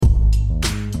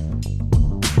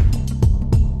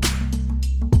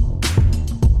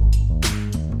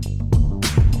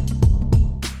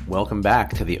welcome back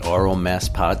to the Aural Mess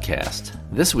podcast.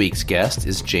 This week's guest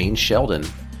is Jane Sheldon.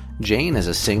 Jane is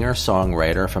a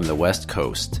singer-songwriter from the West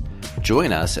Coast.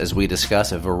 Join us as we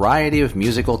discuss a variety of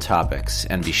musical topics,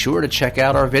 and be sure to check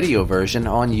out our video version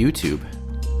on YouTube.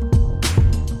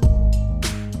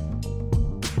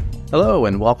 Hello,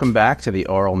 and welcome back to the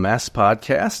Aural Mess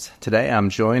podcast. Today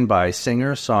I'm joined by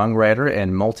singer, songwriter,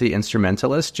 and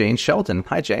multi-instrumentalist Jane Sheldon.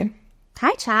 Hi, Jane.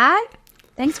 Hi, Chad.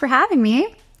 Thanks for having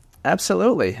me.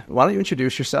 Absolutely. Why don't you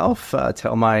introduce yourself?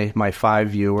 Tell my 5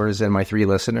 viewers and my 3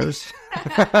 listeners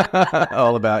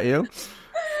all about you.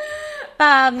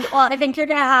 Well, I think you're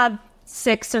going to have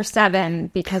 6 or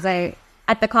 7 because at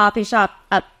the coffee shop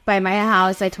up by my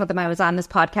house, I told them I was on this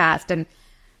podcast and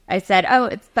I said,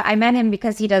 I met him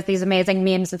because he does these amazing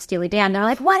memes of Steely Dan. They're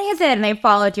like, what is it? And they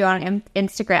followed you on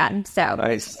Instagram. So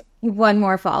nice. One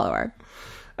more follower.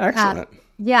 Excellent.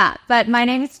 Yeah, but my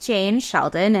name is Jane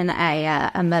Sheldon, and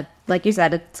I'm like you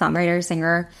said, a songwriter,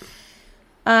 singer.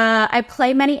 I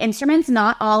play many instruments,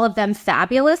 not all of them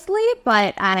fabulously,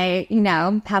 but I,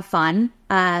 have fun.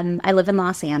 I live in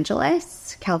Los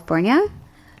Angeles, California,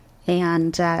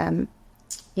 and I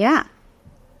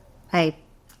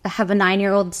have a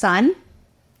 9-year-old son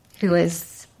who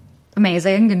is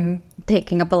amazing and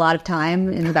taking up a lot of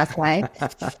time in the best way.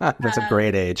 That's a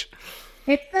great age.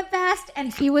 It's the best.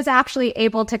 And he was actually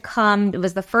able to come. It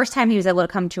was the first time he was able to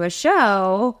come to a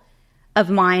show of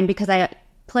mine because I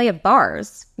play at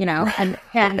bars, and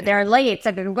they're late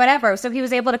and whatever. So he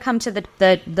was able to come to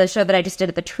the show that I just did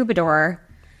at the Troubadour.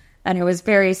 And it was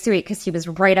very sweet because he was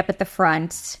right up at the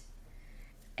front.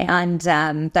 And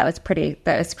that was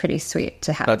pretty sweet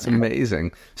to have. That's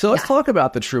amazing. So let's talk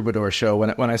about the Troubadour show.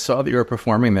 When I saw that you were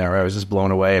performing there, I was just blown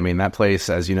away. I mean, that place,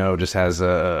 as you know, just has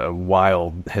a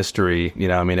wild history.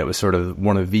 It was sort of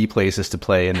one of the places to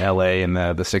play in L.A. in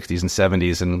the 60s and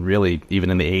 70s, and really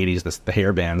even in the 80s, the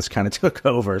hair bands kind of took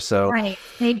over. So right,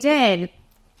 they did.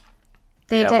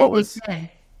 They did. What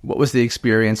was the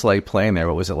experience like playing there?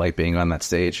 What was it like being on that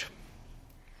stage?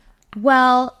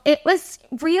 Well, it was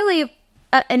really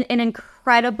an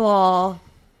incredible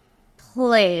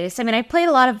place. I mean, I played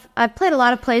a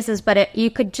lot of places, but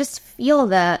you could just feel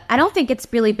I don't think it's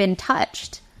really been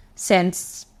touched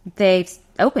since they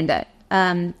opened it.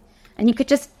 And you could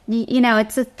just,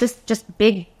 it's this just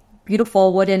big,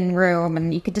 beautiful wooden room,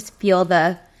 and you could just feel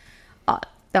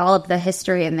all of the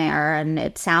history in there, and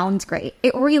it sounds great.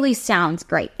 It really sounds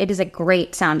great. It is a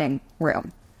great sounding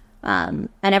room. And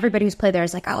everybody who's played there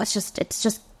is like,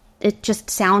 it just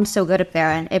sounds so good up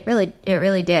there, and it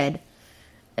really did.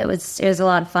 It was a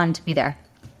lot of fun to be there.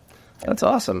 That's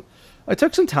awesome. I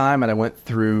took some time and I went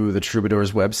through the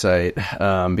Troubadour's website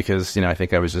because I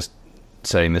think I was just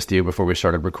saying this to you before we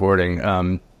started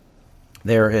recording.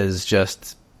 There is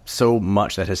just so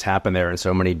much that has happened there, and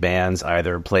so many bands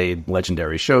either played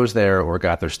legendary shows there or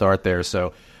got their start there.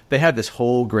 So they had this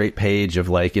whole great page of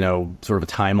sort of a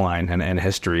timeline and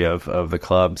history of the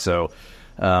club. So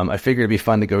I figured it'd be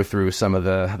fun to go through some of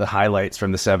the highlights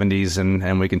from the 70s,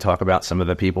 and we can talk about some of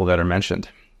the people that are mentioned.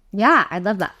 Yeah, I'd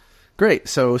love that. Great.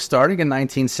 So starting in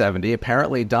 1970,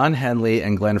 apparently Don Henley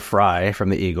and Glenn Frey from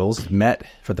the Eagles met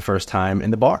for the first time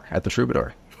in the bar at the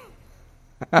Troubadour.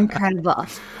 Incredible.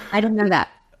 I didn't know that.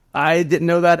 I didn't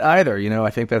know that either. I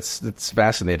think that's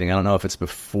fascinating. I don't know if it's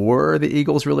before the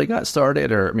Eagles really got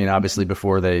started, or obviously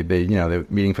before they they're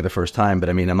meeting for the first time. But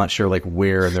I'm not sure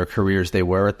where in their careers they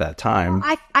were at that time.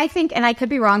 I think, and I could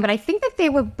be wrong, but I think that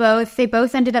they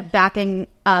both ended up backing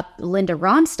up Linda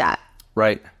Ronstadt.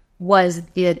 Right. Was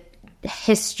the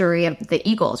history of the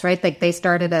Eagles, right? They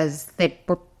started as they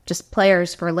were just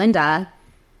players for Linda,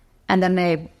 and then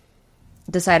they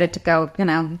decided to go,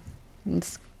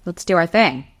 let's do our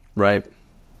thing. Right.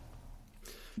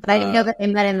 But I didn't know that they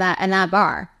met in that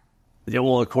bar. Yeah,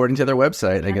 well, according to their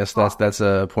website, I guess that's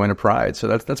a point of pride. So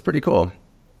that's pretty cool.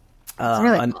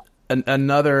 Really cool.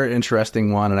 Another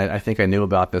interesting one, and I think I knew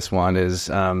about this one,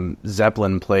 is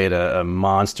Zeppelin played a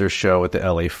monster show at the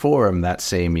LA Forum that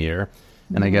same year.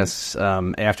 And I guess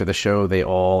after the show, they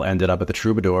all ended up at the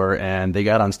Troubadour, and they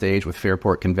got on stage with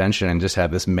Fairport Convention and just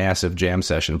had this massive jam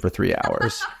session for 3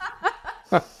 hours.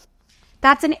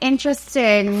 That's an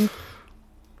interesting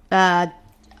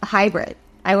hybrid.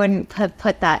 I wouldn't have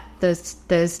put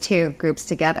those two groups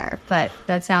together, but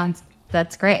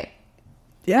that's great.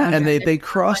 Yeah, and they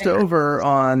crossed over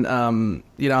on, I'm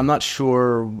not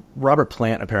sure. Robert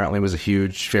Plant apparently was a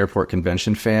huge Fairport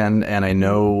Convention fan, and I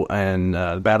know in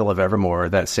Battle of Evermore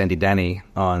that Sandy Denny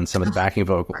on some of the backing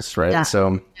vocals, right? Yeah.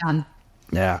 So,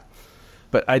 yeah.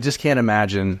 But I just can't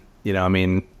imagine,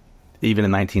 even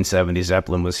in 1970,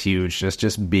 Zeppelin was huge.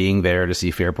 Just being there to see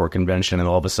Fairport Convention, and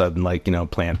all of a sudden,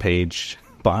 Plant Page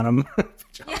Bonham,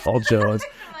 Paul Jones.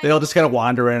 They all just kind of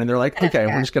wander in, and they're like, okay,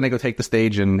 we're just going to go take the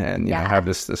stage and you know, have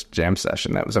this jam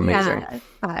session. That was amazing.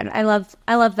 Yeah, I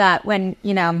love that when,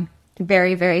 you know,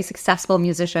 very, very successful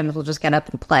musicians will just get up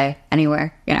and play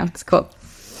anywhere. You know, it's cool.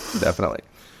 Definitely.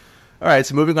 All right,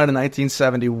 so moving on to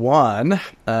 1971.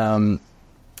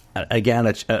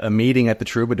 Again, a meeting at the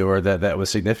Troubadour that was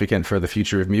significant for the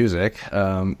future of music.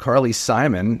 Carly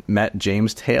Simon met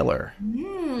James Taylor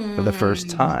for the first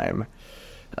time.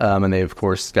 And they, of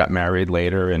course, got married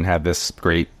later and had this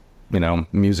great, you know,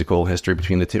 musical history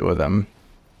between the two of them.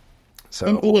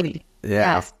 So, indeed.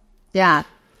 Yeah. Yes. Yeah.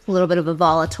 A little bit of a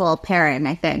volatile pairing,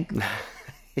 I think.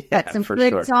 But some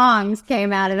good songs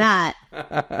came out of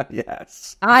that.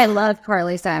 Yes. I love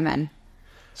Carly Simon.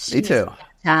 Me too.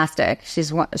 Fantastic.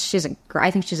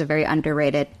 I think she's a very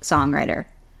underrated songwriter.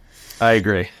 I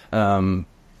agree.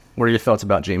 What are your thoughts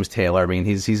about James Taylor? I mean,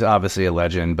 he's obviously a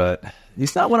legend, but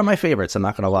he's not one of my favorites. I'm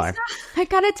not going to lie. I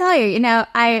gotta tell you, you know,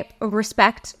 I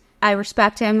respect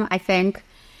him. I think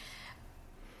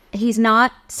he's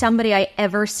not somebody I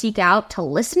ever seek out to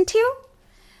listen to.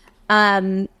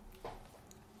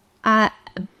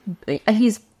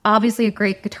 He's obviously a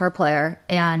great guitar player,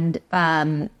 and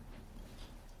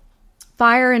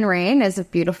Fire and Rain is a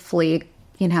beautifully,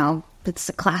 you know, it's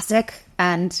a classic,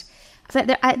 and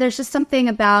there's just something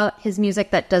about his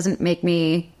music that doesn't make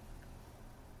me,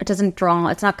 it doesn't draw,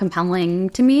 it's not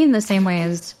compelling to me in the same way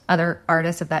as other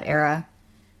artists of that era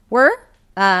were.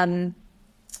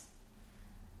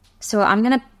 So I'm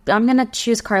gonna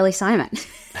choose Carly Simon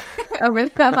over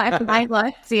my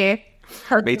Lexi.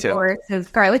 Me too. Is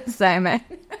Carly Simon.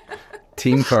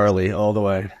 Team Carly all the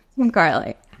way. Team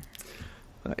Carly.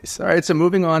 Nice. All right, so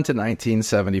moving on to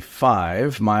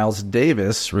 1975, Miles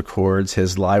Davis records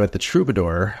his Live at the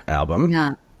Troubadour album.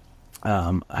 Yeah.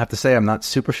 I have to say I'm not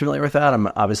super familiar with that. I'm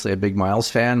obviously a big Miles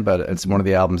fan, but it's one of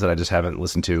the albums that I just haven't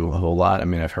listened to a whole lot. I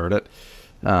mean, I've heard it,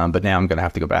 but now I'm going to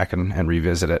have to go back and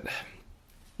revisit it.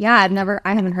 Yeah,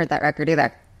 I haven't heard that record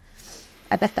either.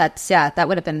 I bet that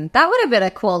would have been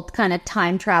a cool kind of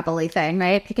time travel-y thing,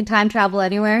 right? You can time travel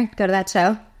anywhere, go to that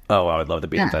show. Oh, I would love to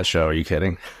be at that show. Are you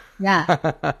kidding? Yeah.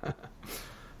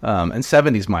 And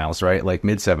 70s Miles, right? Like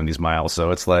mid 70s Miles. So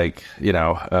it's like, you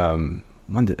know,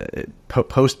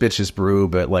 post Bitches Brew,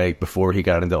 but like before he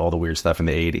got into all the weird stuff in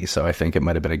the 80s. So I think it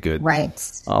might have been a good.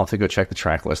 Right. I'll have to go check the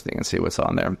track listing and see what's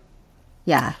on there.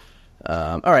 Yeah.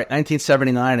 All right,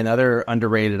 1979, another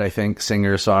underrated, I think,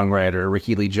 singer-songwriter,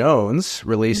 Ricky Lee Jones,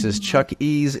 releases Chuck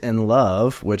E's In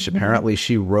Love, which apparently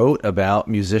she wrote about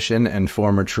musician and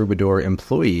former Troubadour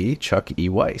employee Chuck E.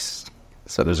 Weiss.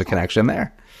 So there's a connection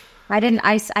there. I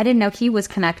didn't know he was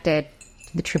connected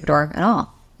to the Troubadour at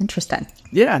all. Interesting.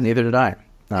 Yeah, neither did I.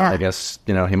 I guess,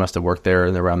 you know, he must have worked there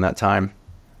around that time.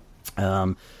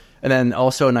 And then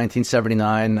also in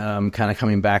 1979, kind of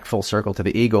coming back full circle to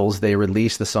the Eagles, they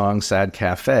released the song Sad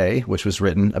Cafe, which was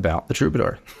written about the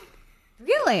Troubadour.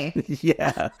 Really?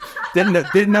 Yeah.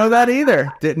 Didn't know that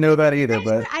either. But I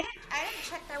didn't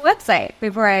check their website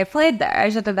before I played there. I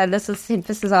should have done this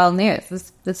is all news.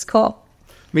 This is cool.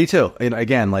 Me too. And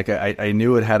again, like I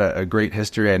knew it had a great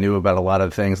history. I knew about a lot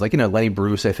of things. Like, you know, Lenny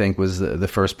Bruce, I think, was the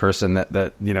first person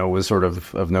that you know was sort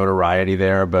of notoriety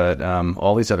there. But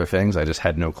all these other things, I just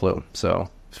had no clue. So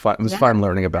it was fun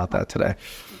learning about that today.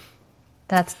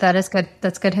 That is good.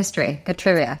 That's good history. Good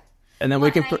trivia. And then we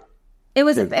can. It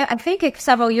was. I think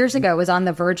several years ago it was on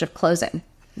the verge of closing.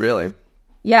 Really?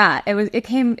 Yeah. It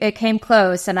came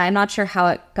close, and I'm not sure how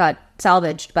it got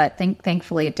salvaged, but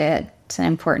thankfully it did. It's an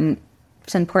important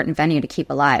venue to keep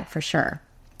alive for sure.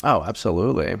 Oh,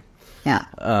 absolutely. Yeah.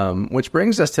 Which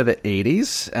brings us to the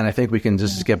 80s, and I think we can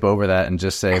just skip over that and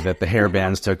just say that the hair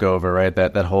bands took over, right?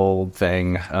 That whole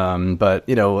thing. But,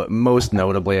 you know, most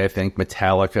notably, I think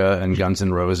Metallica and Guns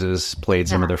N' Roses played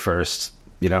some of their first,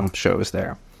 you know, shows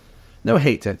there. No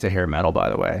hate to hair metal, by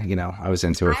the way. You know, I was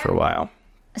into it for a while.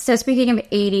 So speaking of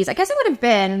 80s, I guess it would have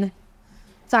been...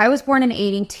 So I was born in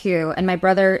 82, and my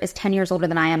brother is 10 years older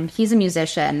than I am. He's a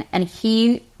musician, and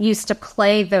he used to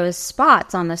play those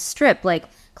spots on the Strip, like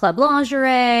Club Lingerie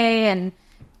and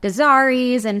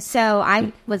Desari's. And so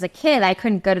I was a kid. I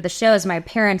couldn't go to the shows. My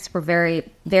parents were very,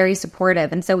 very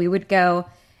supportive. And so we would go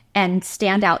and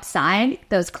stand outside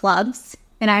those clubs.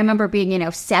 And I remember being, you know,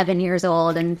 7 years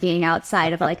old and being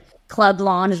outside of, like, Club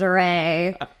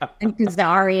Lingerie and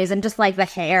Desari's and just, like, the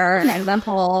hair and the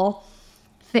whole,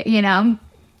 you know...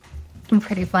 A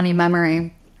pretty funny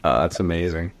memory. That's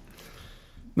amazing.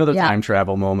 Another time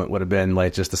travel moment would have been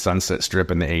like just the Sunset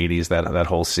Strip in the 80s, that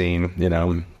whole scene, you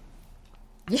know.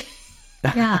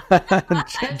 Yeah.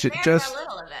 just a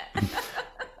little of it.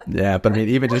 Yeah, but I mean,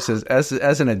 even just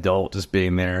as an adult, just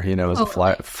being there, as a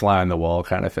fly on the wall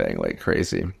kind of thing, like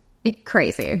crazy.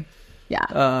 Crazy. Yeah.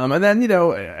 And then,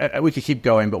 we could keep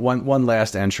going, but one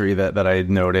last entry that I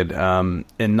noted, in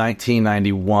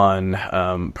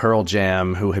 1991, Pearl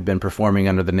Jam, who had been performing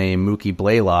under the name Mookie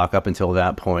Blaylock up until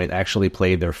that point, actually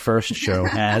played their first show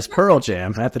as Pearl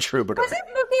Jam at the Troubadour. Wasn't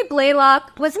Mookie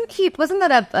Blaylock, wasn't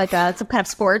that some kind of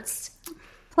sports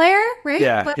player, right?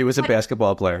 Yeah, he was a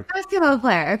basketball player. Basketball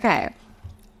player, okay.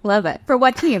 Love it. For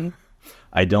what team?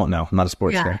 I don't know. I'm not a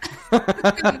sports guy.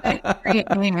 Great.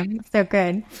 So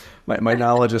good. My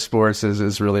knowledge of sports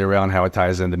is really around how it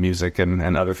ties into music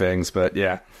and other things, but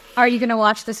yeah. Are you going to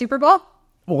watch the Super Bowl?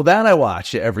 Well, that I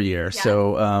watch every year. Yeah.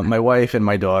 So my wife and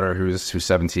my daughter, who's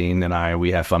 17, and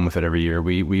we have fun with it every year.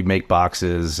 We make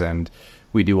boxes and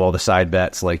we do all the side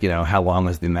bets, like, how long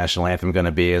is the national anthem going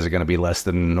to be? Is it going to be less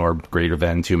than or greater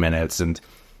than 2 minutes? And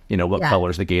what color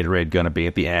is the Gatorade going to be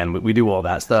at the end? We do all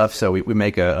that stuff, so we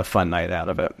make a fun night out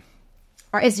of it.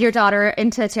 Is your daughter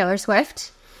into Taylor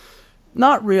Swift?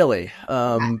 Not really.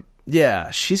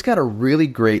 Yeah, she's got a really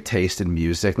great taste in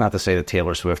music. Not to say that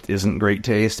Taylor Swift isn't great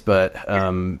taste, but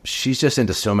she's just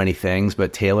into so many things.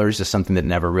 But Taylor's just something that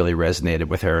never really resonated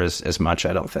with her as much,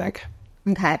 I don't think.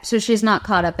 Okay, so she's not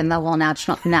caught up in the whole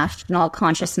national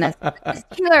consciousness. Is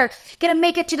Taylor gonna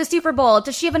make it to the Super Bowl?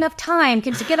 Does she have enough time?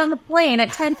 Can she get on the plane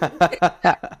at 10?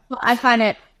 Well, I find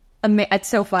it it's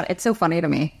so fun. It's so funny to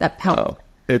me that how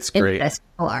it's great.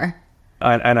 People are.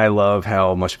 And I love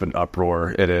how much of an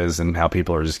uproar it is, and how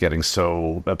people are just getting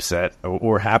so upset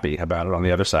or happy about it on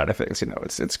the other side of things.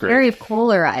 It's great. Very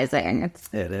polarizing. It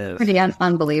is pretty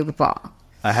unbelievable.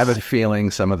 I have a feeling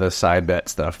some of the side bet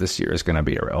stuff this year is going to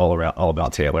be all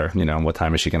about Taylor. What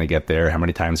time is she going to get there? How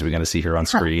many times are we going to see her on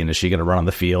screen? Is she going to run on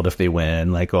the field if they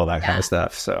win? Like all that kind of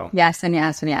stuff. So yes and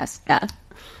yes and yes. Yeah.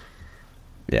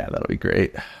 Yeah, that'll be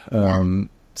great.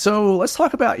 So let's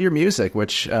talk about your music,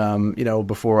 which,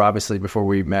 before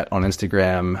we met on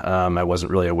Instagram, I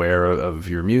wasn't really aware of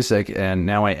your music, and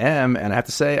now I am. And I have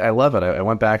to say, I love it. I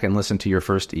went back and listened to your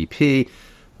first EP.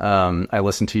 I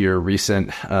listened to your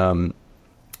recent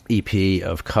EP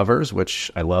of covers,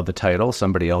 which I love the title,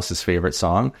 Somebody Else's Favorite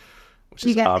Song, which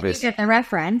is obvious. You get the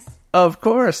reference. Of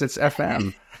course, it's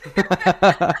FM.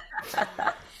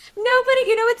 No, but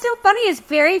what's so funny is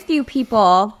very few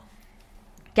people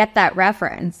get that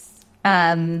reference.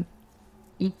 I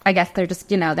guess they're just,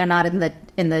 they're not in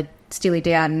the Steely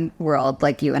Dan world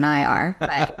like you and I are,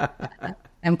 but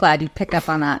I'm glad you picked up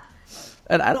on that.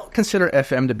 And I don't consider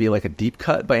FM to be like a deep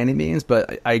cut by any means,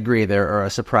 but I agree there are a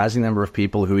surprising number of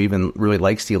people who even really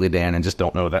like Steely Dan and just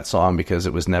don't know that song because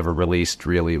it was never released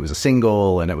really. It was a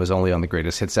single and it was only on the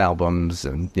greatest hits albums,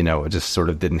 and it just sort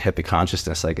of didn't hit the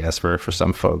consciousness, I guess, for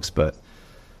some folks. But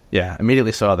yeah,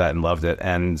 immediately saw that and loved it.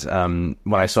 And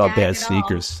when I saw Bad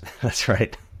Sneakers, that's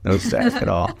right, no static at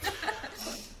all.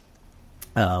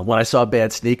 When I saw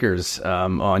Bad Sneakers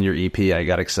on your EP, I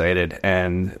got excited.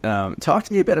 And talk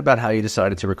to me a bit about how you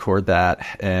decided to record that.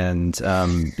 And,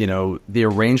 the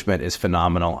arrangement is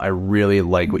phenomenal. I really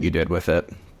like what you did with it.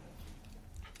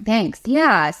 Thanks.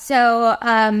 Yeah. So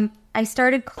I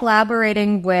started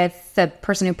collaborating with the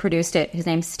person who produced it. His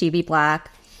name's Stevie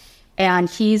Black. And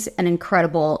he's an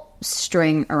incredible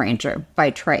string arranger by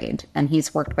trade. And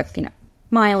he's worked with,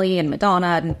 Miley and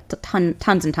Madonna and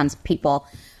tons and tons of people.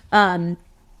 And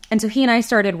so he and I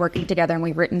started working together, and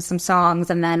we've written some songs.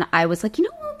 And then I was like, I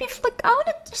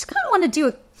just want to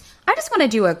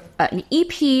do an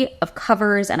EP of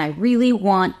covers, and I really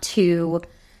want to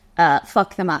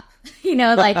fuck them up.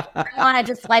 I want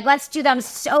to just let's do them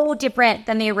so different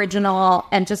than the original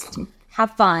and just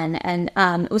have fun. And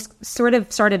it was sort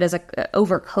of started as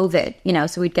over COVID,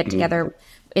 so we'd get together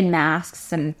in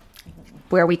masks and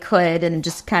where we could, and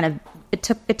just kind of it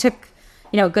took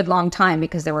a good long time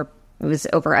because it was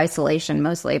over isolation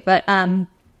mostly. But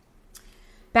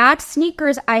Bad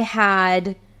Sneakers,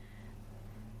 I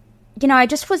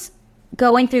just was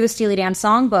going through the Steely Dan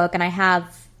songbook, and I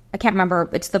can't remember,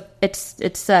 it's the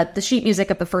sheet music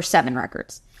of the first 7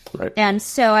 records. Right. And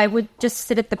so I would just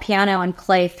sit at the piano and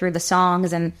play through the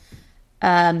songs, and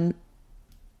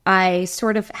I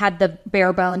sort of had the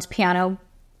bare bones piano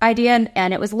idea,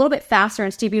 and it was a little bit faster,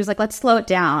 and Stevie was like, let's slow it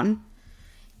down.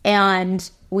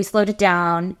 And we slowed it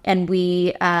down, and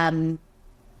we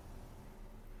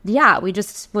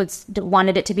just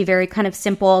wanted it to be very kind of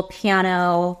simple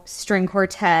piano, string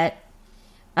quartet,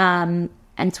 and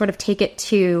sort of take it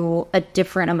to a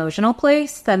different emotional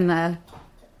place than the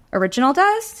original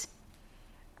does.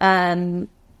 I'm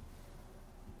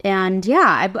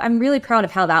really proud of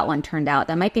how that one turned out.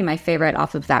 That might be my favorite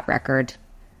off of that record.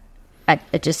 I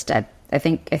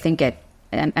think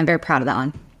I'm very proud of that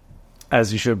one.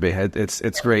 As you should be.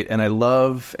 It's great. And I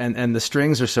love, and the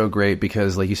strings are so great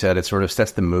because, like you said, it sort of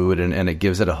sets the mood and it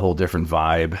gives it a whole different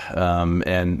vibe.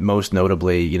 And most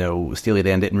notably, Steely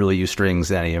Dan didn't really use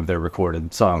strings in any of their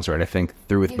recorded songs, right? I think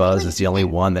Through With Buzz is the only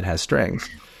one that has strings.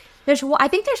 I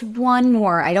think there's one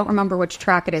more. I don't remember which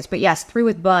track it is, but yes, Through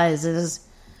With Buzz is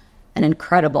an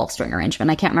incredible string arrangement.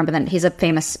 I can't remember he's a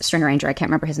famous string arranger. I can't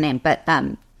remember his name, but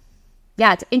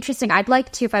yeah, it's interesting. I'd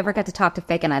like to, if I ever get to talk to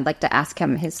Fagan, I'd like to ask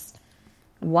him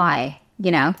why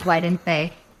didn't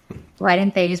they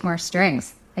use more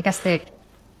strings? I guess they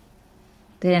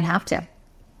didn't have to.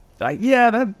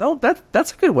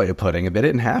 That's a good way of putting it. They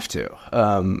didn't have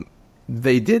to.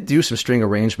 They did do some string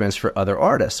arrangements for other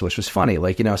artists, which was funny.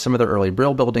 Like, some of the early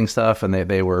Brill Building stuff, and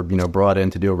they were, brought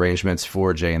in to do arrangements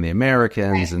for Jay and the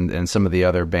Americans, right, and some of the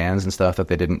other bands and stuff that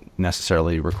they didn't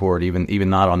necessarily record, even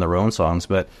not on their own songs.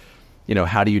 But,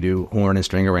 how do you do horn and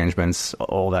string arrangements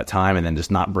all that time and then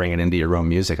just not bring it into your own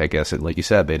music? I guess, like you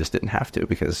said, they just didn't have to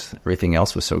because everything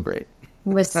else was so great.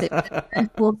 Was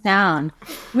cool sound.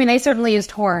 I mean, they certainly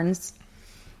used horns.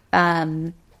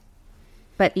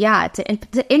 But yeah, it's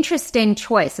an interesting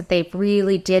choice that they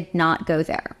really did not go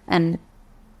there. And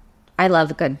I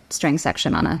love a good string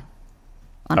section on a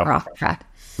rock track.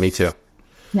 Me too.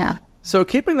 Yeah. So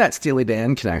keeping that Steely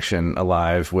Dan connection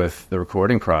alive with the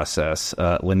recording process,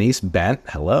 Lenise Bent,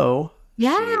 hello.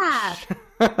 Yeah.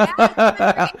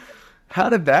 How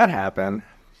did that happen?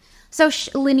 So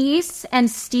Lenise and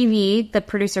Stevie, the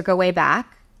producer, go way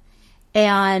back.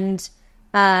 And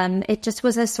it just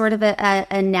was a sort of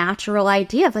a natural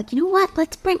idea of like, you know what,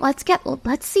 let's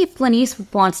see if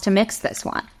Lenise wants to mix this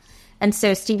one. And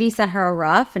so Stevie sent her a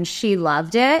rough and she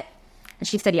loved it. And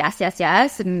she said,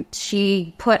 yes. And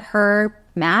she put her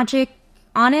magic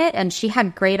on it. And she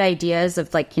had great ideas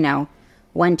of like,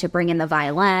 when to bring in the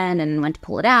violin and when to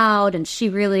pull it out. And she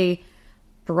really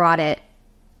brought it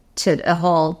to a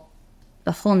whole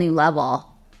new level.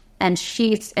 And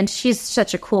she's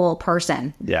such a cool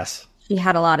person. Yes. She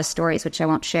had a lot of stories, which I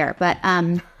won't share, but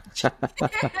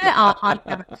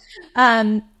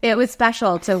it was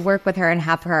special to work with her and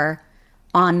have her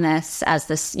on this as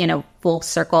this, full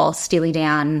circle Steely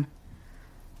Dan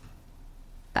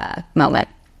moment.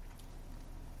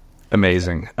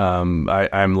 Amazing.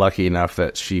 I'm lucky enough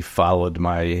that she followed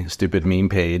my stupid meme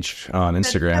page on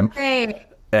Instagram. That's so great.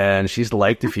 And she's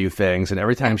liked a few things, and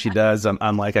every time she does,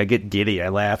 I'm like, I get giddy, I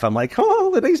laugh. I'm like,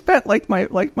 oh, Lenise Bent like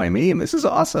my meme. This is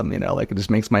awesome, it just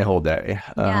makes my whole day.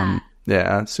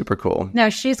 Yeah, super cool. No,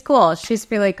 she's cool. She's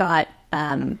really got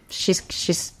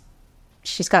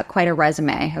she's got quite a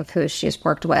resume of who she's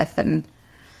worked with, and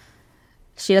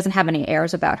she doesn't have any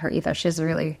airs about her either. She's a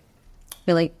really,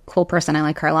 really cool person. I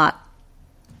like her a lot.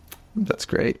 That's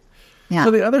great. Yeah.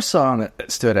 So the other song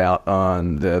that stood out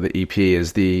on the EP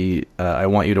is the I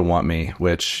Want You to Want Me,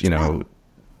 which,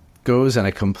 goes in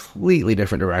a completely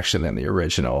different direction than the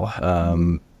original.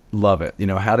 Love it.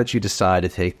 How did you decide to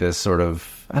take this sort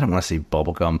of, I don't want to say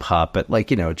bubblegum pop, but like,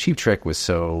 Cheap Trick was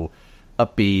so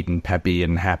upbeat and peppy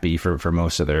and happy for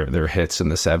most of their hits in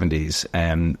the 70s.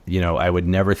 And, I would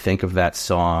never think of that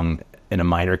song in a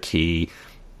minor key,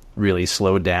 really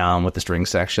slowed down with the string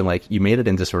section. Like, you made it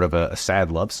into sort of a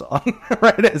sad love song,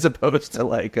 right? As opposed to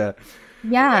like I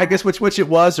guess which it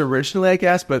was originally, I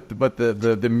guess, but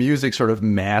the music sort of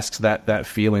masks that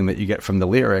feeling that you get from the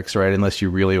lyrics, right? Unless you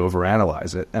really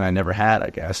overanalyze it. And I never had, I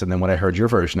guess. And then when I heard your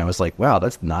version, I was like, wow,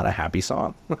 that's not a happy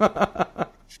song.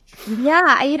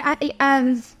 Yeah,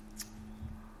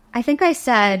 I think I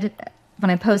said when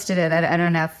I posted it, I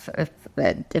don't know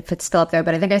if it's still up there,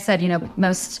 but I think I said,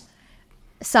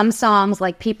 some songs,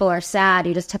 like People Are Sad,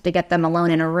 you just have to get them alone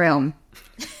in a room.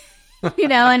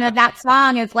 And that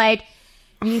song is like,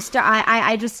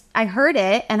 I heard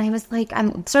it and I was like,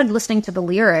 I started listening to the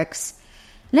lyrics,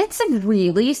 and it's a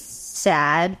really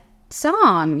sad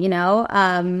song,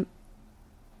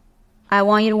 I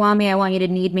want you to want me, I want you to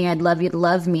need me, I'd love you to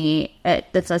love me.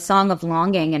 It's a song of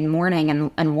longing and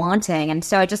mourning and wanting. And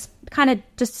so I just kind of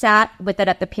just sat with it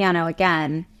at the piano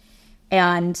again.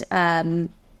 And,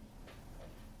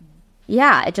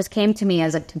 it just came to me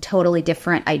as a totally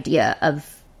different idea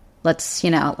of let's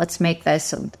make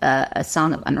this a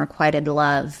song of unrequited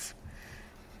love,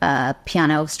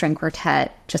 piano, string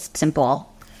quartet, just simple.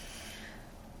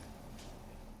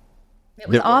 It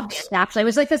was obvious, actually. It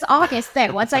was like this obvious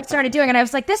thing. Once I started doing it, I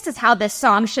was like, this is how this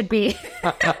song should be.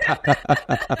 Not to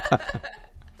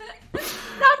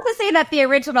say that the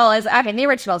original is, the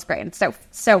original is great. It's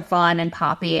so fun and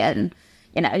poppy, and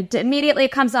immediately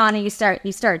it comes on and you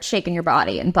start shaking your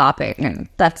body and bopping, and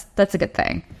that's a good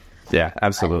thing. Yeah,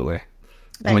 absolutely.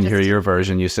 And when you hear your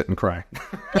version, you sit and cry.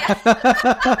 Yeah.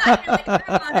 I don't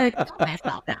want to kill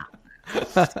myself now.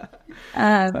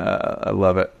 I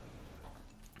love it.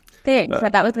 Thanks.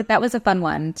 That was a fun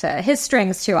one. His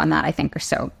strings too on that, I think, are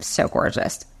so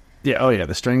gorgeous. Yeah. Oh yeah.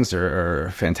 The strings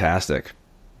are fantastic.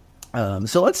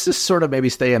 So let's just sort of maybe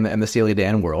stay in the Steely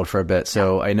Dan world for a bit.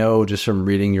 So I know just from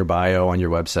reading your bio on your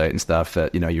website and stuff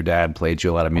that, your dad played you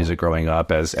a lot of music growing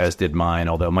up, as did mine,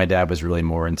 although my dad was really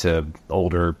more into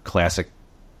older classic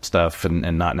stuff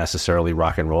and not necessarily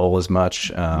rock and roll as much.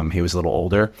 He was a little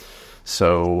older.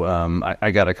 So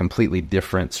I got a completely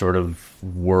different sort of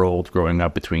world growing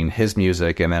up between his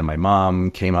music, and then my mom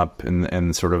came up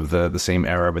in sort of the same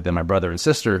era, but then my brother and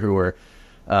sister, who were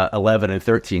 11 and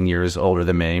 13 years older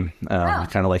than me,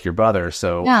 kind of like your brother.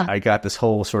 So yeah. I got this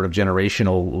whole sort of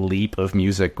generational leap of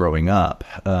music growing up,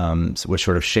 which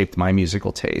sort of shaped my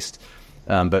musical taste.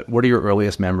 But what are your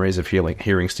earliest memories of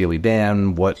hearing Steely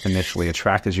Dan? What initially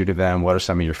attracted you to them? What are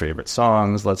some of your favorite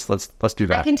songs? Let's do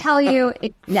that. I can tell you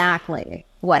exactly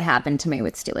what happened to me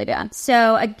with Steely Dan.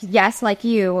 So yes, like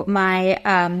you, my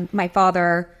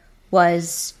father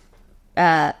was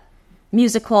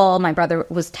musical. My brother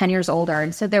was 10 years older,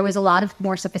 and so there was a lot of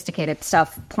more sophisticated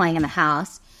stuff playing in the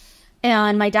house.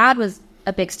 And my dad was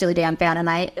a big Steely Dan fan, and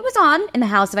it was on in the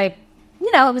house, and it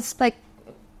was like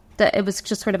it was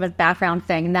just sort of a background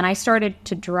thing. And then I started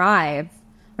to drive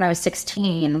when I was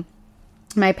 16.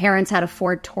 My parents had a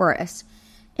Ford Taurus,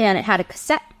 and it had a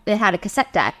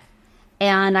cassette deck.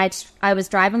 And I was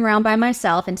driving around by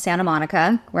myself in Santa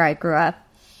Monica, where I grew up,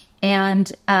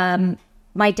 and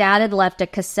my dad had left a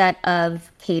cassette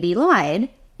of Katie Lied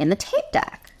in the tape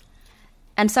deck.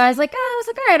 And so I was like, all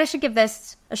right, I should give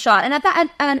this a shot. And at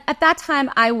that time,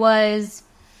 I was,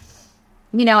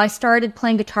 I started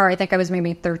playing guitar. I think I was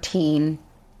maybe 13.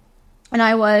 And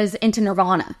I was into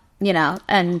Nirvana,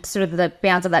 and sort of the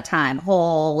bands of that time,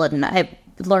 Hole. And I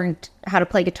learned how to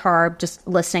play guitar just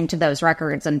listening to those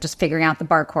records and just figuring out the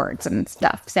bar chords and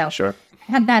stuff. So sure.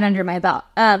 I had that under my belt.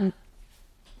 So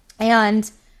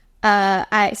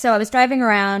I was driving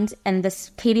around, and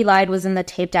this Katie Lied was in the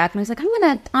tape deck, and I was like,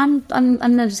 I'm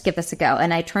gonna just give this a go.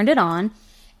 And I turned it on,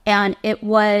 and it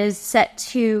was set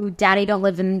to "Daddy Don't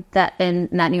Live in That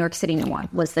New York City No More"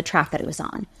 was the track that it was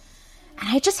on, and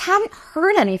I just hadn't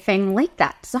heard anything like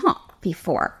that song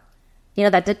before.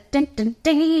 That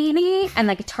and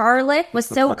the guitar lick was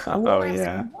so cool. Oh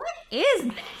yeah. Like, what is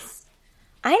this?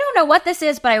 I don't know what this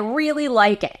is, but I really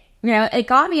like it. It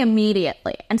got me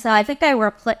immediately. And so I think I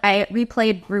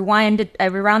rewound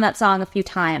that song a few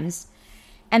times.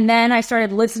 And then I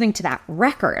started listening to that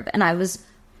record, and I was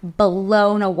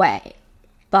blown away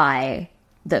by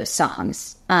those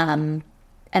songs. And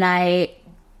I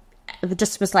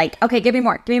just was like, okay, give me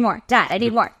more. Dad, I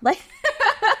need more. Like,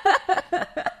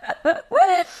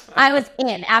 I was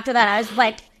in. After that, I was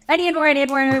like, I need more.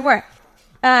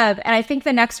 And I think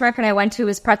the next record I went to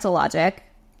was Pretzel Logic.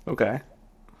 Okay.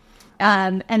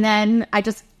 And then I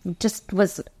just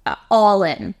was all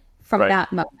in from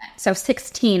that moment. So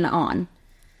 16 on.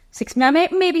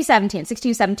 Maybe 17.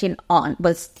 16, 17 on.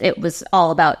 It was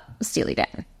all about Steely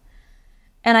Dan.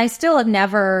 And I still have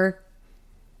never...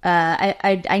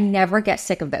 I never get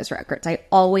sick of those records. I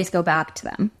always go back to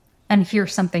them and hear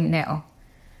something new.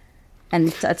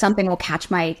 And something will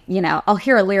catch my... I'll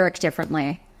hear a lyric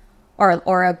differently.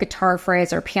 Or a guitar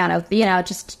phrase or piano,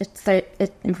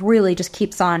 it really just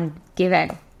keeps on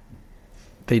giving.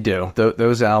 They do.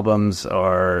 Those albums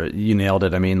are, you nailed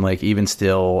it. I mean, like, even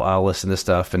still, I'll listen to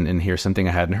stuff and hear something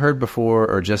I hadn't heard before,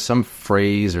 or just some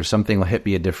phrase or something will hit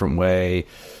me a different way.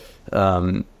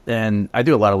 And I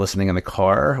do a lot of listening in the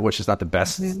car, which is not the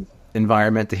best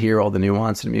environment to hear all the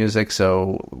nuance in music.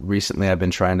 So recently I've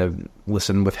been trying to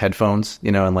listen with headphones,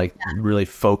 and really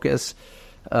focus.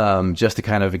 Just to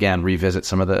kind of, again, revisit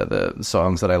some of the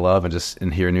songs that I love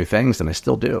and hear new things, and I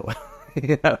still do.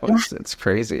 It's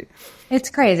crazy. It's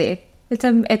crazy.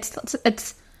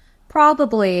 It's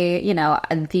probably,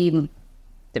 the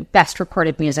best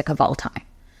recorded music of all time.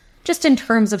 Just in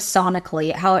terms of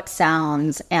sonically, how it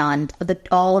sounds, and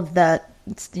all of the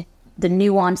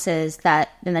nuances and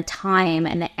the time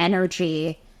and the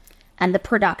energy and the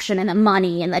production and the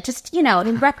money, and that just,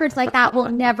 records like that will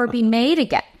never be made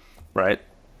again. Right.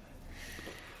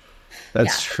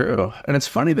 That's true. And it's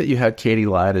funny that you had Katie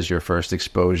Lied as your first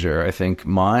exposure. I think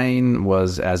mine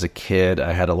was as a kid.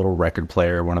 I had a little record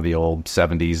player, one of the old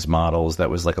 70s models that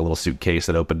was like a little suitcase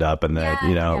that opened up and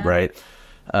right?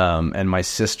 And my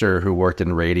sister, who worked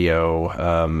in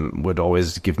radio, would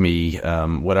always give me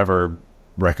whatever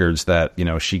records that,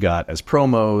 she got as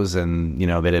promos, and,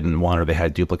 they didn't want or they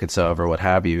had duplicates of or what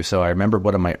have you. So I remember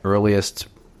one of my earliest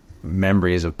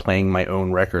memories of playing my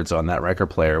own records on that record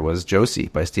player was Josie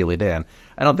by Steely Dan.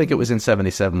 I don't think it was in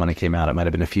 77 when it came out. It might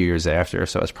have been a few years after,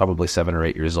 so I was probably 7 or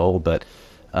 8 years old. But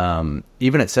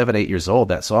even at 7, 8 years old,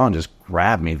 that song just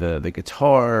grabbed me. The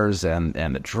guitars and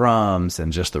the drums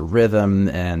and just the rhythm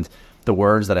and the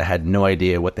words that I had no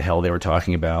idea what the hell they were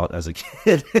talking about as a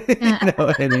kid. You know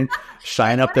what I mean?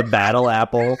 Shine up the battle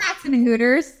apple. And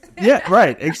Hooters. Yeah,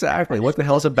 right. Exactly. What the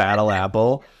hell is a battle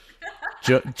apple?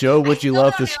 Joe, would you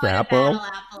love to scrapple?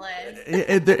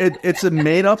 It's a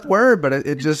made up word, but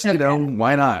it just, you know,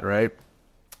 why not, right?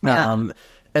 Yeah.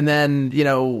 And then, you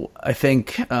know, I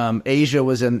think Asia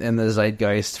was in the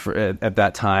zeitgeist at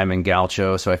that time, and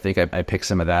Gaucho, so I think I picked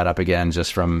some of that up again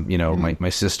just from, you know, my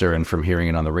sister and from hearing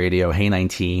it on the radio. Hey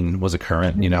 19 was a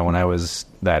current, you know, when I was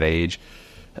that age.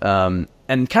 And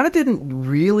kind of didn't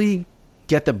really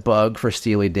get the bug for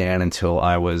Steely Dan until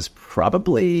I was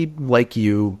probably, like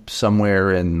you,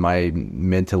 somewhere in my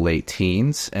mid to late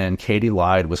teens, and Katie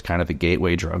Lied was kind of the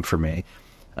gateway drug for me.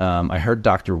 I heard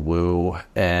Dr. Wu,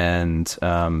 and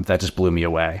that just blew me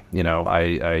away. You know,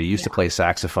 I used to play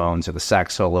saxophone, so the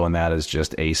sax solo in that is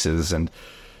just aces. And,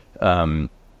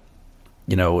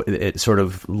 you know, it sort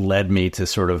of led me to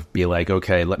sort of be like,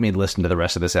 okay, let me listen to the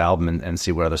rest of this album and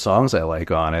see what other songs I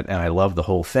like on it. And I love the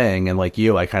whole thing. And like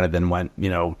you, I kind of then went, you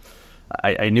know,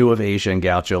 I knew of Asia and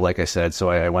Gaucho, like I said,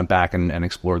 so I went back and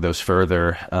explored those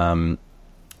further.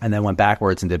 And then went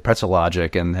backwards and did Pretzel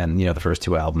Logic and you know, the first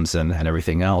 2 albums and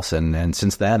everything else. And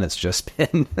since then, it's just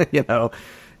been, you know,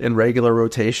 in regular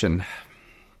rotation.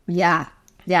 Yeah.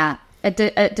 Yeah.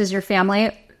 Does your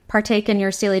family partake in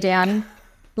your Steely Dan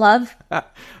love?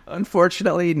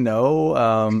 Unfortunately, no.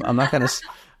 I'm not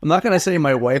gonna say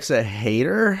my wife's a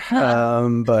hater,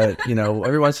 but you know,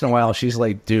 every once in a while she's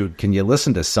like, "Dude, can you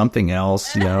listen to something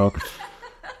else?" You know.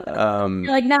 You're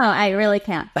like, no, I really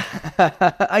can't.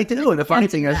 I do, and the funny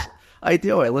thing is, I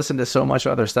do. I listen to so much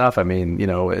other stuff. I mean, you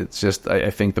know, it's just I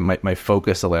think that my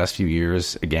focus the last few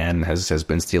years again has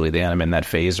been Steely Dan. I'm in that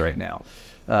phase right now.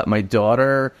 My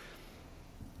daughter,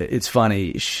 it's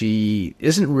funny, she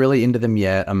isn't really into them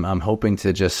yet. I'm hoping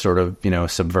to just sort of, you know,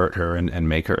 subvert her and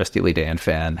make her a Steely Dan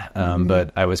fan.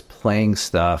 But I was playing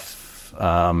stuff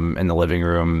in the living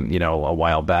room, you know, a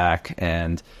while back,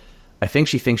 and I think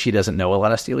she thinks she doesn't know a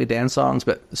lot of Steely Dan songs,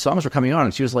 but songs were coming on,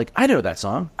 and she was like, "I know that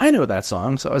song. I know that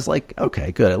song." So I was like,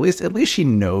 "Okay, good. At least she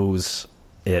knows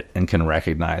it and can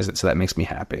recognize it." So that makes me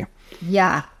happy.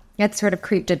 Yeah, it sort of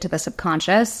creeped into the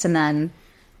subconscious, and then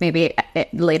maybe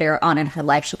later on in her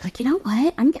life, she'll be like, "You know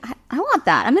what? I want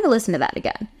that. I'm going to listen to that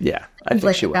again." Yeah, I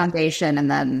think she will. Foundation, and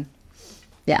then,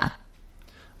 yeah,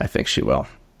 I think she will.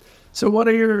 So what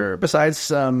are your, besides,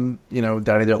 you know,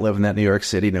 Daddy Don't Live in That New York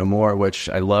City No More, which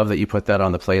I love that you put that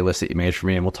on the playlist that you made for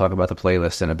me, and we'll talk about the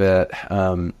playlist in a bit.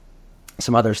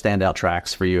 Some other standout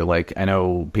tracks for you. Like, I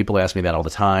know people ask me that all the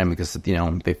time because, you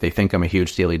know, they think I'm a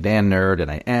huge Steely Dan nerd, and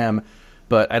I am,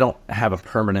 but I don't have a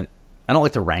permanent, I don't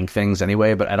like to rank things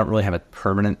anyway, but I don't really have a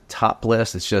permanent top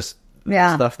list. It's just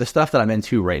the stuff that I'm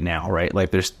into right now, right?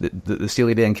 Like, there's the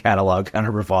Steely Dan catalog kind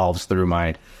of revolves through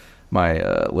my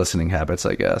listening habits,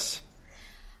 I guess.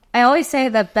 I always say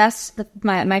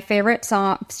my favorite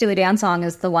song, Steely Dan song,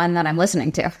 is the one that I'm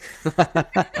listening to.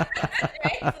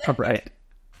 Right.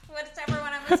 Whichever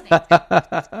one I'm listening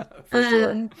to. For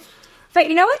sure. But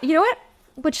you know what?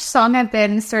 Which song I've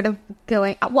been sort of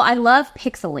going... Well, I love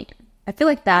Pixeline. I feel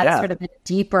like that's sort of a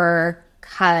deeper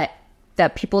cut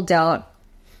that people don't...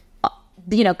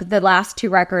 You know, the last 2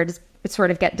 records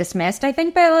sort of get dismissed, I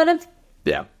think, by a lot of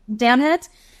Dan heads.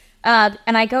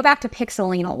 And I go back to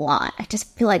Pixeline a lot. I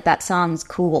just feel like that song's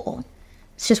cool.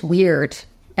 It's just weird.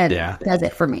 And does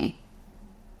it for me.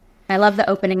 I love the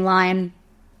opening line.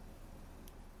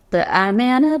 The I'm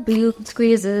in a boot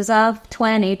squeezes off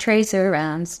 20 tracer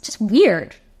rounds. Just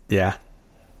weird. Yeah.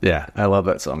 Yeah, I love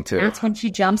that song too. That's when she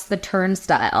jumps the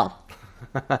turnstile.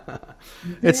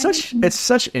 It's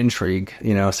such intrigue,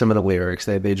 you know, some of the lyrics.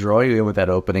 They draw you in with that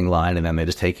opening line, and then they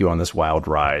just take you on this wild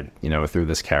ride, you know, through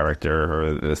this character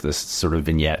or this sort of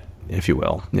vignette, if you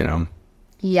will, you know.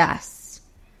 Yes.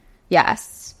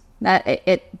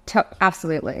 That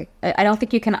absolutely. I don't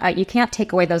think you can't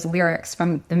take away those lyrics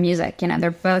from the music. You know,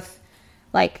 they're both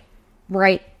like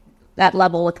right at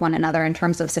level with one another in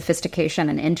terms of sophistication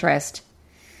and interest.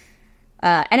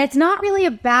 And it's not really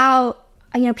about,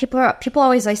 you know, people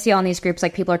always, I see on these groups,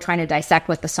 like people are trying to dissect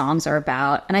what the songs are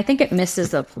about. And I think it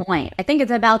misses the point. I think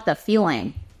it's about the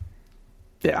feeling.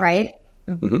 Yeah. Right?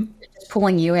 Mm-hmm. It's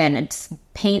pulling you in. It's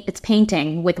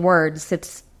painting with words.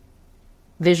 It's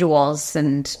visuals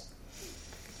and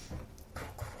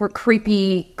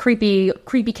creepy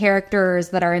characters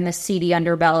that are in the seedy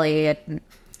underbelly.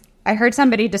 I heard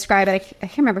somebody describe it. I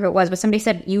can't remember who it was, but somebody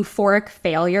said euphoric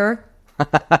failure.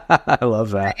 I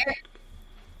love that.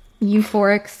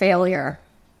 Euphoric failure.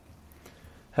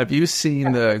 Have you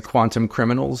seen the Quantum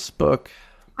Criminals book?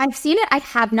 I've seen it. I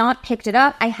have not picked it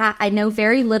up. I know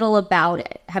very little about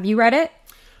it. Have you read it?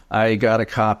 I got a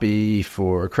copy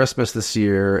for Christmas this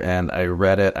year, and I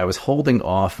read it. I was holding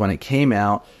off when it came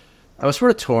out. I was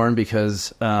sort of torn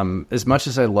because as much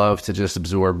as I love to just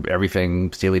absorb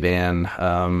everything Steely Dan,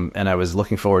 and I was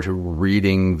looking forward to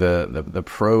reading the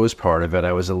prose part of it,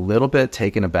 I was a little bit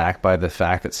taken aback by the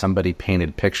fact that somebody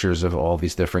painted pictures of all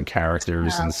these different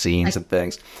characters and scenes and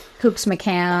things. Coops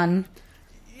McCann.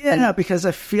 Yeah, because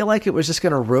I feel like it was just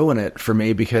going to ruin it for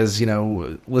me because,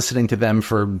 listening to them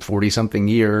for 40-something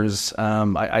years,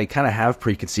 I kind of have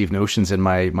preconceived notions in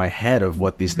my head of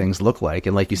what these things look like.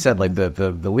 And like you said, like the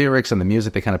lyrics and the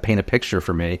music, they kind of paint a picture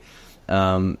for me.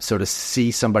 So to see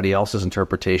somebody else's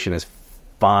interpretation is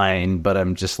fine, but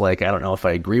I'm just like, I don't know if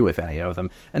I agree with any of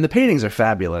them. And the paintings are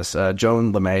fabulous.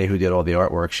 Joan LeMay, who did all the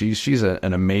artwork, she's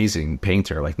an amazing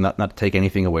painter, like not to take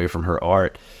anything away from her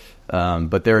art.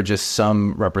 But there are just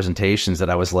some representations that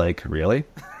I was like, really?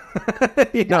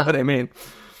 You know what I mean?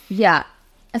 Yeah.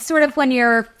 It's sort of when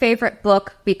your favorite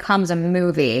book becomes a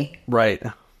movie. Right.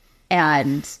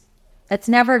 And it's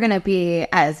never going to be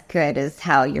as good as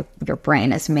how your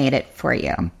brain has made it for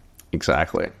you.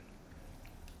 Exactly.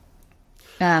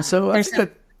 So I think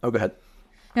that... Oh, go ahead.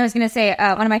 I was going to say,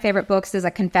 one of my favorite books is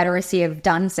A Confederacy of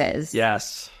Dunces.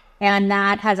 Yes. And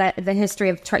that has the history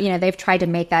of, they've tried to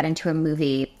make that into a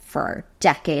movie for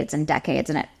decades and decades,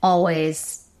 and it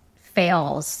always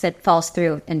fails. It falls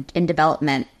through in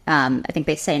development. I think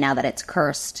they say now that it's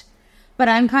cursed. But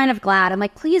I'm kind of glad. I'm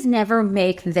like, please never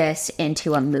make this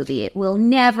into a movie. It will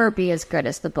never be as good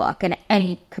as the book in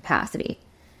any capacity.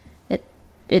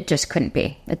 It just couldn't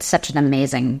be. It's such an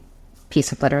amazing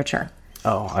piece of literature.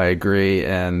 Oh, I agree.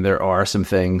 And there are some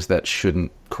things that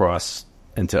shouldn't cross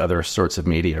into other sorts of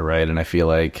media, right? And I feel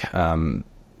like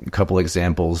a couple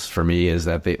examples for me is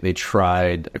that they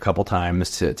tried a couple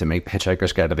times to make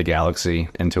Hitchhiker's Guide to the Galaxy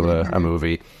into a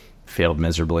movie. Failed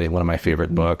miserably. One of my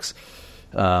favorite books.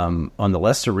 On the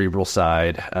less cerebral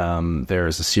side,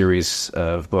 there's a series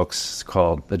of books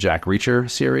called the Jack Reacher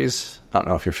series. I don't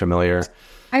know if you're familiar.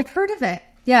 I've heard of it.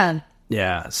 Yeah.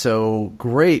 Yeah. So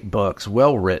great books,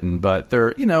 well written, but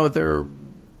they're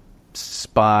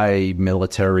spy,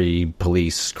 military,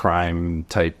 police, crime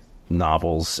type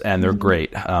novels, and they're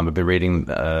great. I've been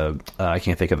reading, I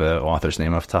can't think of the author's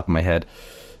name off the top of my head,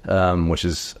 which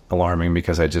is alarming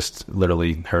because I just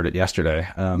literally heard it yesterday.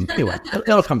 Anyway,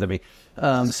 it'll come to me.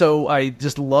 So I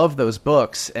just love those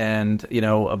books, and,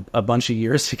 a bunch of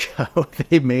years ago,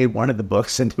 they made one of the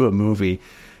books into a movie.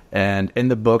 And in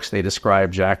the books, they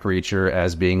describe Jack Reacher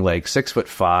as being like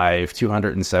 6'5",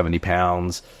 270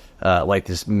 pounds, like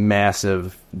this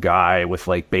massive guy with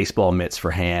like baseball mitts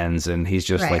for hands, and he's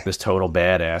just like this total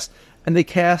badass. And they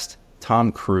cast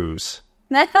Tom Cruise.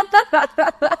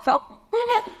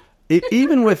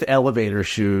 Even with elevator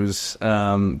shoes,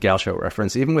 Gaucho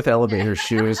reference, even with elevator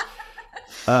shoes,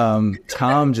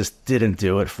 Tom just didn't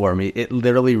do it for me. It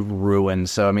literally ruined.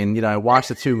 So, I mean, I watched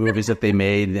the two movies that they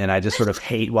made, and I just sort of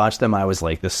hate watched them. I was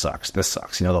like, this sucks,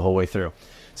 the whole way through.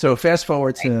 So fast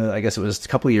forward to, I guess it was a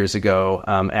couple of years ago,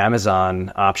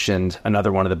 Amazon optioned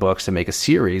another one of the books to make a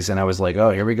series, and I was like,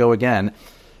 oh, here we go again.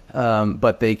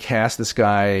 But they cast this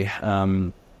guy,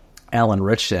 Alan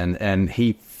Ritchson, and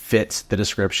he fits the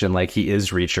description like he is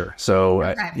Reacher.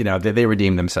 So, they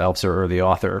redeemed themselves, or the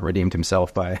author redeemed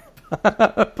himself by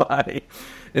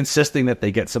insisting that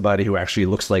they get somebody who actually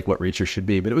looks like what Reacher should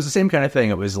be. But it was the same kind of thing.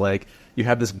 It was like you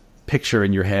have this picture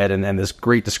in your head and this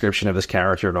great description of this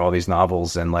character in all these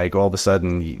novels, and like all of a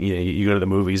sudden you go to the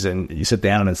movies and you sit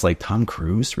down and it's like, Tom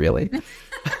Cruise, really?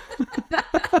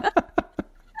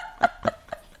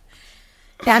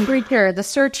 Bad Reacher, The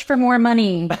Search for More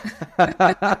Money.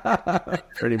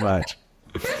 Pretty much.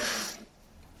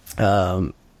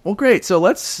 Well, great. So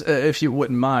let's, if you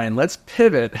wouldn't mind, let's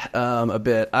pivot a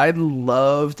bit. I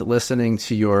loved listening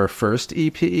to your first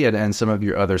EP and some of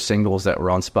your other singles that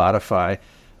were on Spotify.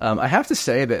 I have to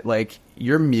say that, like,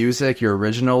 your music, your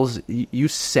originals, you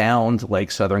sound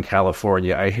like Southern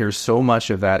California. I hear so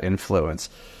much of that influence.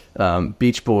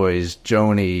 Beach Boys,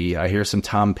 Joni, I hear some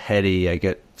Tom Petty. I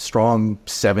get strong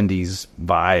 70s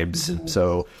vibes. Mm-hmm.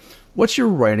 So what's your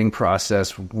writing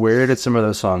process? Where did some of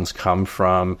those songs come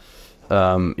from?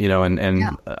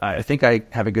 I think I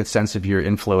have a good sense of your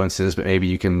influences, but maybe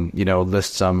you can,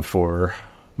 list some for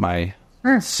my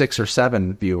 6 or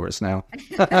 7 viewers now.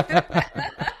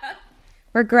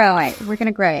 We're growing. We're going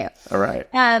to grow. All right.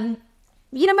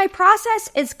 my process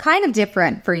is kind of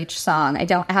different for each song. I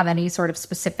don't have any sort of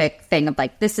specific thing of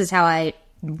like, this is how I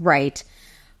write.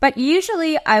 But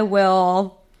usually I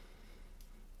will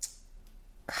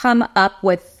come up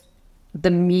with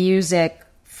the music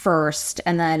first,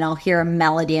 and then I'll hear a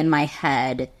melody in my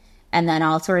head, and then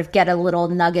I'll sort of get a little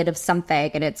nugget of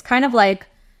something, and it's kind of like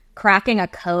cracking a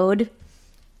code,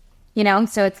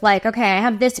 So it's like, okay, I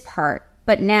have this part,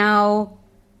 but now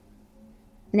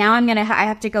I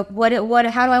have to go, how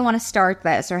do I want to start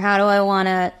this? Or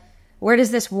where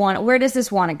does this want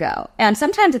to go? And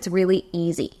sometimes it's really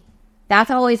easy.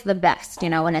 That's always the best,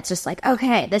 when it's just like,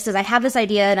 okay, I have this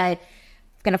idea and I'm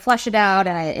going to flesh it out,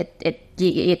 and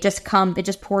it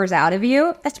just pours out of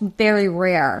you. That's very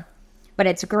rare, but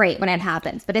it's great when it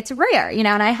happens, but it's rare, and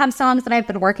I have songs that I've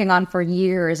been working on for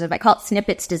years I call it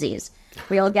snippets disease.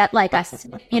 Where you'll get like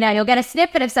you'll get a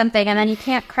snippet of something, and then you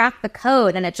can't crack the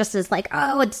code, and it just is like,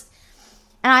 and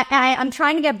I'm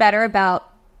trying to get better about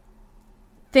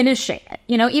finishing it,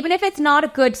 even if it's not a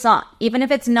good song, even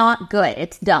if it's not good,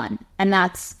 it's done. And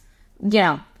that's,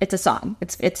 it's a song,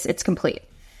 it's complete.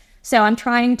 So I'm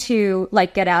trying to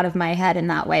like get out of my head in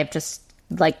that way of just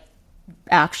like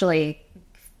actually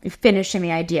finishing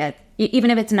the idea,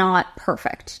 even if it's not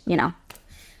perfect,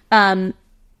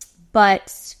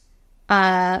 but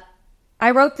I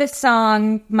wrote this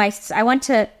song. So I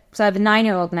have a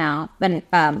 9-year-old now,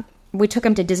 and we took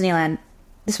him to Disneyland.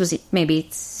 This was maybe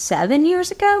 6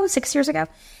 years ago.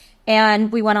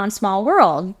 And we went on Small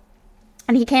World,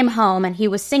 and he came home and he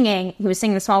was singing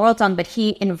the Small World song, but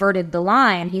he inverted the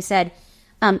line. He said,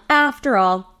 after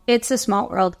all, it's a small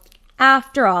world.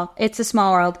 After all, it's a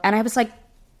small world. And I was like,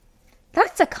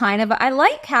 that's a kind of, I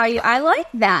like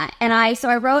that. And so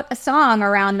I wrote a song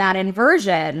around that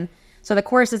inversion. So the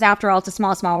chorus is, after all, it's a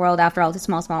small, small world. After all, it's a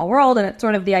small, small world. And it's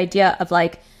sort of the idea of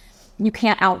like, you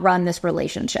can't outrun this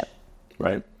relationship.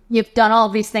 Right. You've done all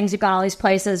these things, you've gone all these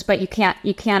places, but you can't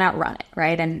outrun it,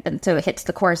 right? And so it hits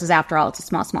the chorus is, after all, it's a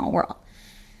small, small world.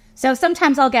 So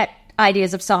sometimes I'll get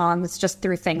ideas of songs just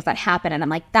through things that happen, and I'm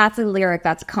like, that's a lyric,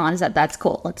 that's a concept, that's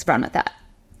cool, let's run with that.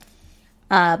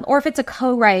 Or if it's a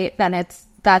co-write, then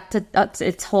that's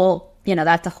a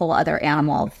whole other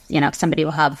animal. Somebody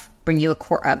will bring you a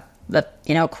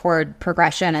chord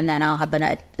progression, and then I'll have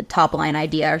a top line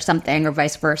idea or something, or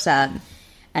vice versa,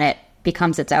 and it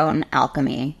becomes its own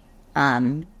alchemy.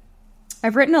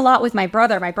 I've written a lot with my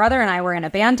brother. My brother and I were in a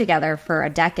band together for a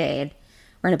decade.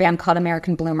 We're in a band called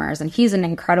American Bloomers, and he's an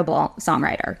incredible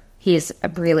songwriter. He's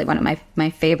really one of my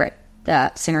favorite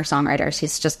singer-songwriters.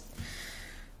 He's just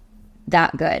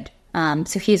that good.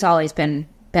 So he's always been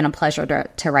a pleasure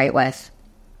to write with.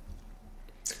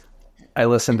 I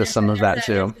listened to some of that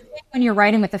too. When you're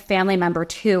writing with a family member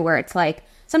too, where it's like,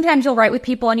 sometimes you'll write with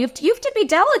people and you have to be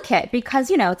delicate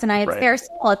because, it's their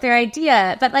soul, it's their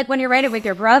idea. But like when you're writing with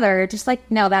your brother, just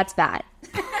like, no, that's bad.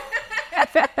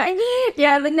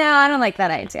 Yeah, like, no, I don't like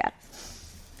that idea.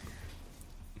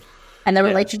 And the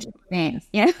relationship remains,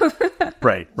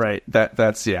 Right.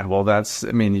 That's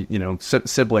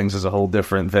siblings is a whole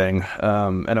different thing.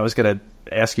 And I was going to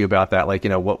ask you about that. Like,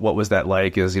 what was that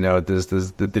like?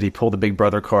 Did he pull the big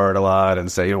brother card a lot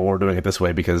and say, we're doing it this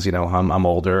way because, I'm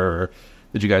older, or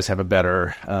did you guys have a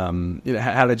better,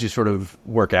 how did you sort of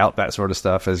work out that sort of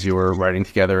stuff as you were writing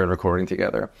together and recording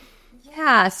together?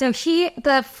 Yeah. So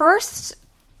the first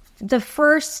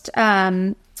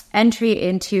entry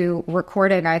into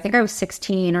recording, I think I was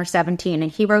 16 or 17, and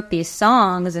he wrote these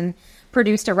songs and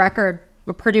produced a record.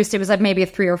 It was like maybe a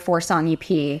 3 or 4 song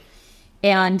EP.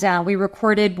 And we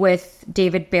recorded with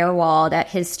David Bearwald at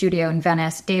his studio in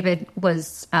Venice. David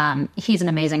was, he's an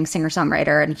amazing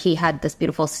singer-songwriter, and he had this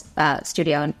beautiful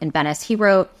studio in Venice.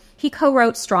 He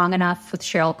co-wrote Strong Enough with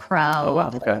Sheryl Crow. Oh,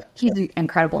 wow, okay. He's an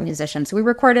incredible musician. So we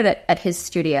recorded it at his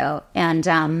studio.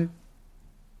 And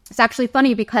it's actually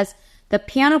funny because the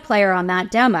piano player on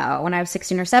that demo, when I was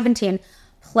 16 or 17,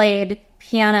 played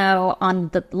piano on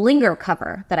the Linger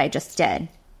cover that I just did.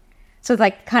 So it's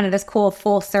like kind of this cool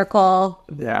full circle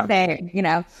thing,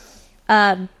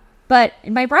 But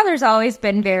my brother's always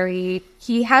been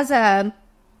he has a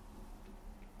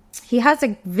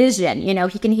vision,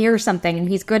 he can hear something, and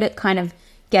he's good at kind of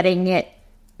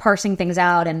parsing things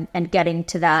out and getting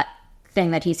to that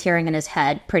thing that he's hearing in his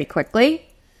head pretty quickly.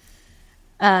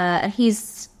 And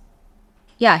he's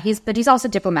also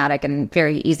diplomatic and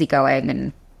very easygoing,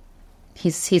 and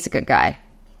he's a good guy.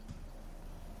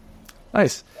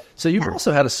 Nice. So you've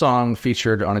also had a song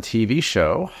featured on a TV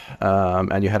show,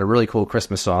 and you had a really cool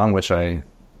Christmas song, which I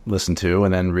listened to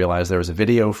and then realized there was a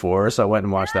video for, so I went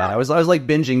and watched that. I was like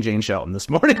binging Jane Sheldon this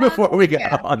morning before we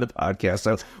got on the podcast.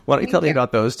 So why don't you tell me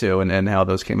about those two and how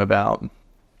those came about?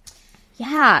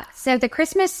 Yeah. So the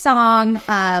Christmas song,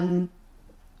 I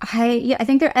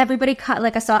think everybody cut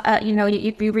like a song.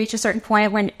 You reach a certain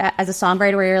point when, as a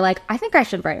songwriter, where you're like, I think I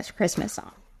should write a Christmas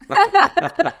song.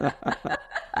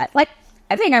 I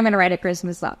think I'm going to write a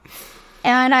Christmas song.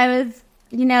 And I was,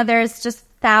 there's just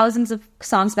thousands of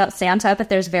songs about Santa, but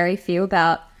there's very few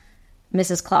about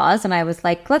Mrs. Claus. And I was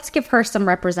like, let's give her some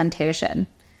representation.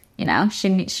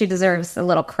 She deserves a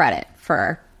little credit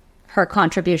for her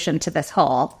contribution to this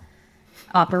whole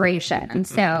operation. And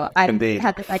so I had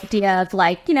this idea of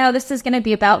like, this is going to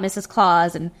be about Mrs.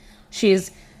 Claus, and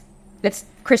it's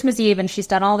Christmas Eve and she's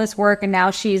done all this work and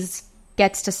now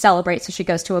gets to celebrate. So she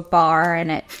goes to a bar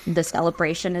and the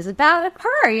celebration is about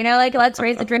her, like let's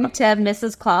raise a drink to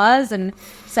Mrs. Claus and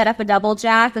set up a double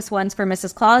jack. This one's for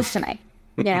Mrs. Claus tonight.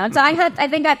 So I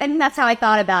think that's how I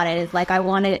thought about it, is like I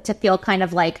wanted it to feel kind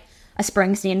of like a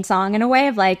Springsteen song in a way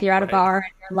of like you're at a bar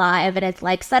and you're live and it's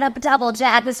like set up a double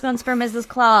jack. This one's for Mrs.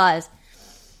 Claus.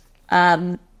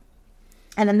 And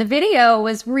then the video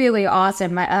was really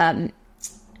awesome.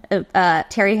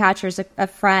 Terry Hatcher's a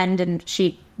friend, and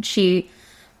she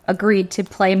agreed to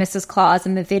play Mrs. Claus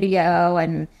in the video,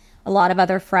 and a lot of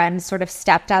other friends sort of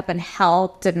stepped up and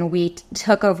helped, and we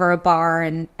took over a bar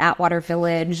in Atwater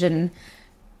Village, and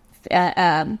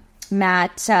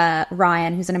Matt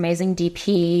Ryan, who's an amazing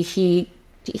DP,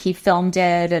 he filmed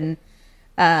it, and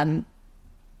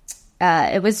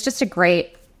it was just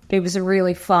it was a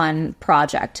really fun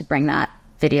project to bring that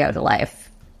video to life.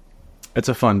 It's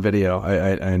a fun video.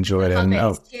 I enjoyed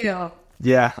it. Too.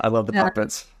 Yeah, I love the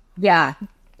puppets. Yeah,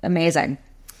 amazing.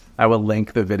 I will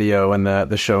link the video in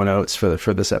the show notes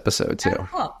for this episode too. Oh,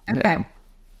 cool. Okay,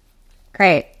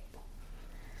 great.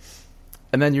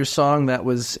 And then your song that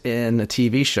was in a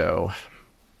TV show.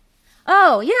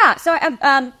 Oh yeah, so I've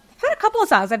had a couple of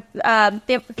songs.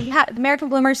 The American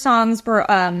Bloomers songs were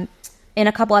in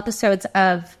a couple episodes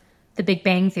of The Big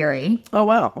Bang Theory. Oh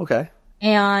wow, okay.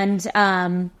 And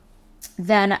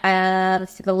then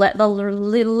let's see, the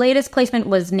latest placement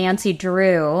was Nancy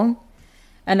Drew,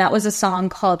 and that was a song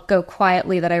called "Go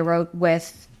Quietly" that I wrote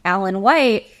with Alan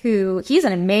White, he's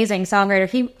an amazing songwriter.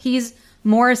 He's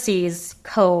Morrissey's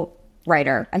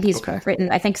co-writer, and he's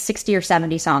written I think 60 or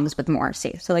 70 songs with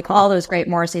Morrissey. So like all those great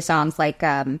Morrissey songs, like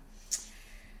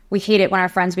 "We Hate It When Our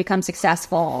Friends Become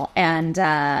Successful" and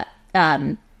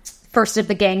 "First of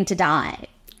the Gang to Die."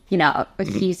 He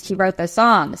wrote those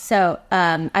songs. So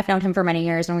I found him for many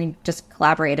years, and we just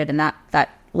collaborated, and that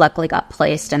luckily got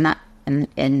placed in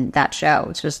that show,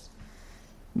 which was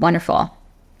wonderful.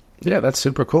 Yeah, that's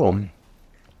super cool.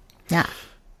 Yeah.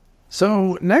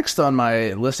 So next on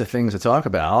my list of things to talk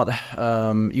about,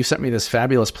 you sent me this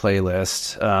fabulous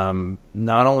playlist.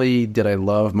 Not only did I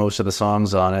love most of the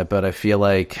songs on it, but I feel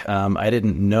like I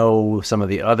didn't know some of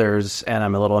the others, and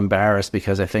I'm a little embarrassed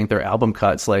because I think they're album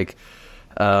cuts, like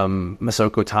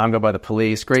Masoko Tango by The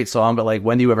Police, great song, but like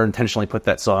when do you ever intentionally put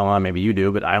that song on? Maybe you do,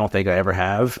 but I don't think I ever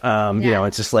have.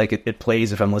 It's just like it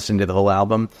plays if I'm listening to the whole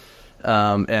album.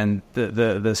 And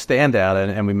the standout,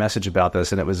 and we messaged about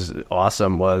this, and it was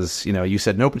awesome, was, you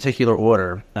said no particular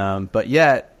order, but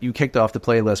yet you kicked off the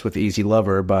playlist with Easy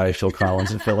Lover by Phil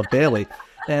Collins and Philip Bailey.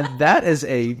 And that is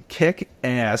a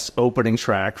kick-ass opening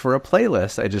track for a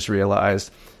playlist, I just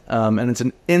realized. And it's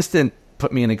an instant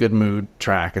put me in a good mood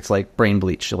track. It's like brain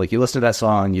bleach. Like you listen to that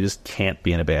song, you just can't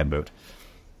be in a bad mood.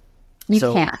 You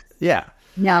can't. Yeah.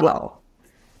 No. Well,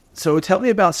 so tell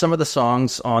me about some of the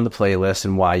songs on the playlist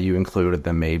and why you included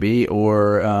them, maybe,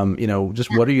 or just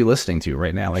what are you listening to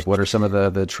right now? Like, what are some of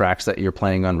the tracks that you're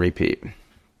playing on repeat?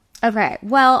 Okay.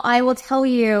 Well, I will tell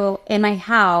you, in my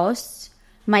house,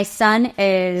 my son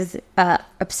is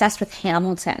obsessed with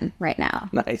Hamilton right now.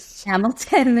 Nice.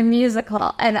 Hamilton, the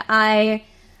musical, and I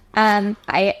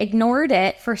ignored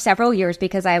it for several years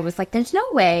because I was like, there's no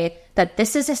way that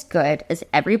this is as good as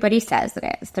everybody says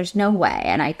it is. There's no way.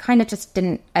 And I kind of just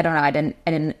didn't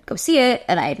go see it,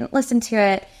 and I didn't listen to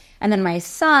it. And then my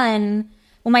son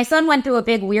went through a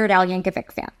big Weird Al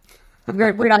Yankovic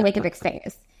Weird Al Yankovic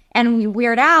phase. And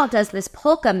Weird Al does this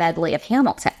polka medley of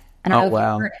Hamilton. And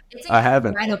I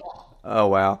haven't. Incredible. Oh,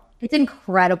 wow. It's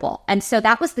incredible. And so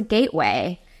that was the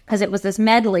gateway, because it was this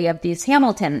medley of these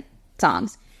Hamilton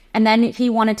songs. And then he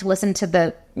wanted to listen to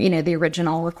the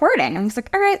original recording. And I was like,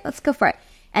 all right, let's go for it.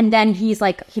 And then he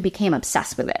became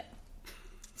obsessed with it.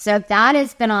 So that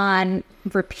has been on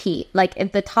repeat. Like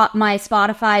at the top, my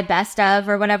Spotify best of,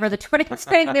 or whatever the 20th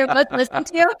thing they both listened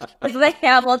to was the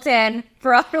Hamilton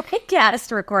Broadway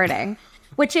cast recording,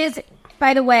 which is,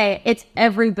 by the way, it's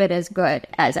every bit as good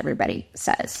as everybody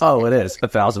says. Oh, it is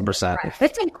 1,000%.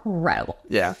 It's incredible.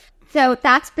 Yeah. So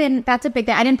that's a big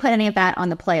thing. I didn't put any of that on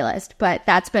the playlist, but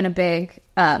that's been a big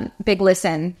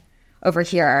listen over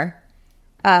here.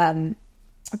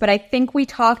 But I think we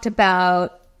talked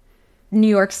about New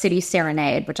York City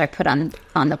Serenade, which I put on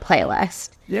the playlist.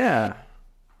 Yeah.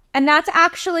 And that's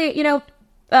actually,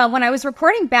 when I was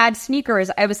recording Bad Sneakers,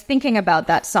 I was thinking about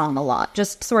that song a lot.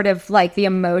 Just sort of like the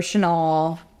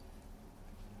emotional,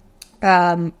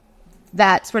 that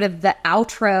sort of the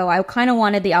outro. I kind of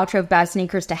wanted the outro of Bad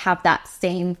Sneakers to have that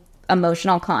same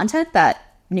emotional content that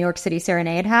New York City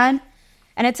Serenade had.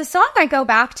 And it's a song I go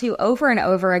back to over and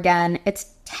over again. It's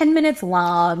 10 minutes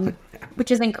long, which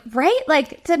is right?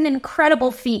 Like, it's an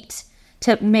incredible feat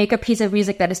to make a piece of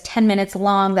music that is 10 minutes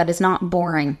long, that is not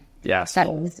boring. Yes. That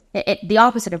is the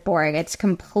opposite of boring. It's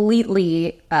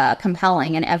completely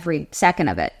compelling in every second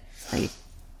of it.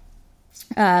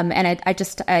 And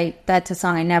that's a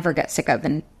song I never get sick of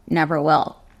and never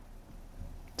will.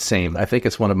 Same. I think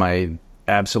it's one of my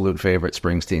absolute favorite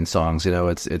Springsteen songs.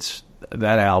 It's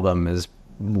that album is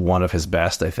one of his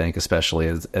best, I think, especially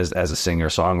as a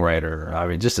singer-songwriter. I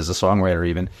mean, just as a songwriter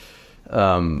even.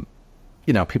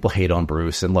 People hate on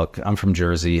Bruce. And look, I'm from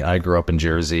Jersey. I grew up in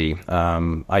Jersey.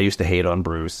 I used to hate on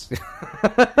Bruce.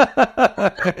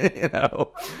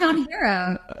 Hometown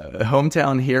hero.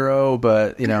 Hometown hero,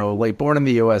 but, like Born in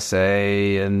the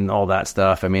USA and all that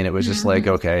stuff. I mean, it was just like,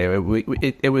 okay,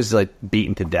 it was like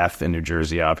beaten to death in New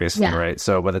Jersey, obviously, right?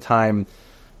 So by the time,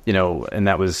 and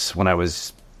that was when I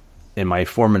was in my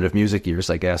formative music years,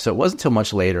 I guess. So it wasn't until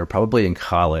much later, probably in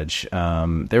college,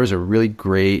 there was a really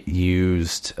great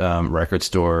used record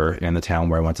store in the town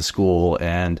where I went to school,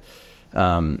 and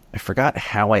I forgot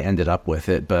how I ended up with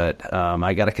it, but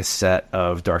I got a cassette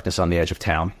of Darkness on the Edge of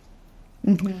Town.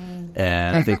 Mm-hmm.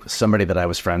 And I think somebody that I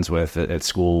was friends with at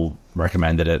school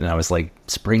recommended it, and I was like,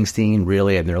 Springsteen,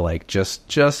 really? And they're like,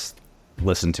 just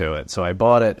listen to it. So I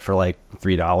bought it for like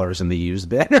 $3 in the used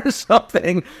bin or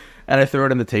something. And I threw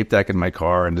it in the tape deck in my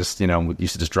car and just,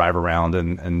 used to just drive around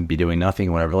and be doing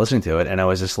nothing whenever listening to it. And I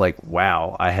was just like,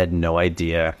 wow, I had no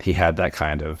idea he had that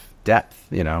kind of depth,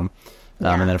 And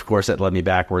then, of course, that led me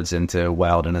backwards into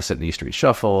Wild Innocent and E Street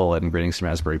Shuffle and Greetings from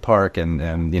Asbury Park and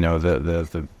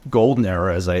the golden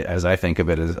era, as I think of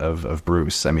it, of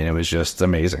Bruce. I mean, it was just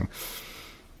amazing.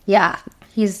 Yeah,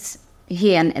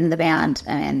 he and the band.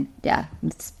 I mean,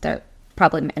 they're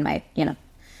probably in my,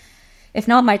 if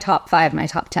not my top 5, my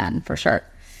top 10 for sure.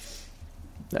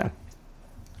 Yeah.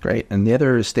 Great. And the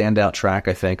other standout track,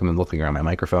 I think, I'm looking around my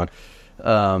microphone,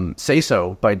 Say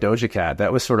So by Doja Cat.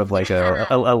 That was sort of like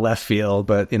a left field,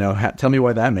 but, tell me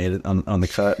why that made it on the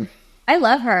cut. I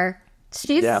love her.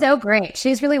 She's so great.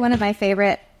 She's really one of my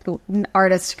favorite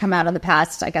artists to come out of the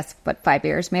past, I guess, 5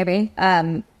 years maybe.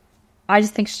 I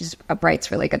just think she writes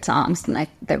really good songs, and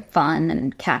they're fun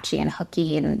and catchy and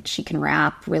hooky, and she can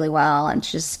rap really well, and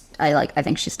I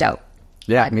think she's dope.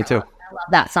 Yeah, me too. I love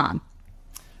that song.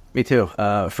 Me too.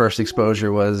 First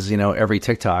exposure was, every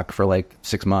TikTok for like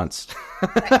 6 months.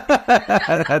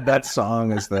 That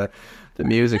song is the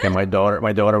music, and my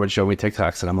daughter would show me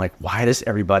TikToks, and I'm like, why does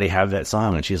everybody have that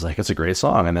song? And she's like, it's a great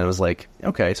song. And then it was like,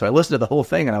 okay, so I listened to the whole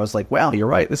thing, and I was like, wow, you're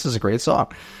right, this is a great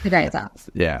song. It's a great song.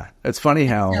 Yeah, it's funny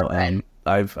how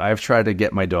I've tried to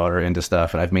get my daughter into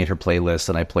stuff, and I've made her playlists,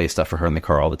 and I play stuff for her in the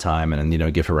car all the time,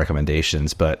 and give her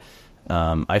recommendations. But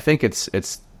I think it's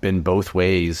been both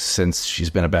ways since she's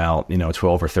been about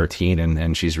 12 or 13,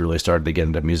 and she's really started to get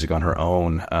into music on her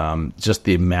own. Just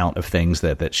the amount of things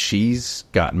that she's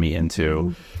gotten me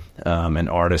into, and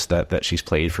artists that she's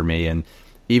played for me, and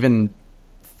even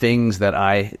things that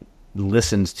I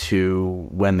listened to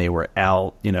when they were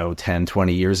out 10,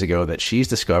 20 years ago that she's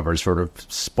discovered sort of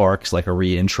sparks like a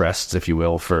re-interest, if you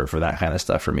will, for that kind of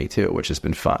stuff for me too, which has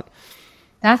been fun.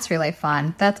 That's really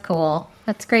fun. That's cool.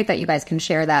 That's great that you guys can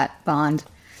share that bond.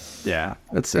 Yeah,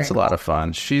 it's a lot of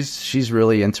fun. She's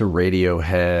really into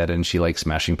Radiohead, and she likes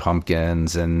Smashing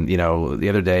Pumpkins. And the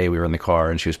other day we were in the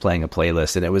car and she was playing a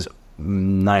playlist, and it was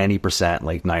 90%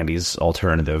 like 90s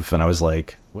alternative, and I was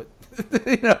like, what?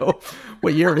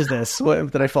 What year is this?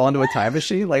 Did I fall into a time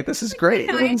machine? Like, this is great.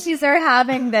 The 90s are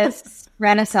having this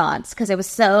renaissance because it was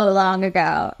so long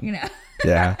ago.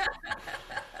 Yeah,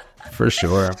 for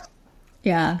sure.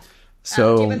 Yeah.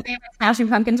 So, do you have a favorite Smashing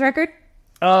Pumpkins record?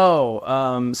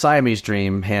 Oh, Siamese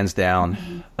Dream, hands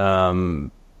down.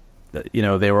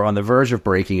 They were on the verge of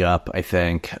breaking up, I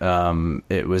think.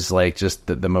 It was like just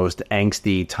the most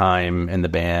angsty time in the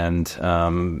band,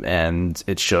 and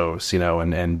it shows,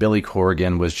 and Billy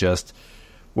Corgan was just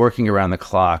working around the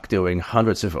clock, doing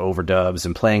hundreds of overdubs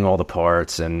and playing all the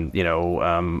parts, and,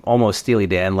 almost Steely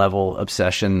Dan level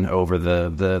obsession over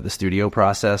the studio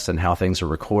process and how things are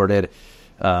recorded.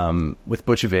 with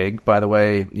Butch Vig, by the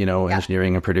way,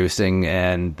 engineering and producing,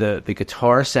 and the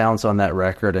guitar sounds on that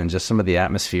record and just some of the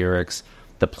atmospherics,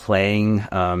 the playing.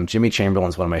 Jimmy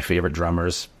Chamberlain's one of my favorite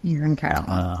drummers. You're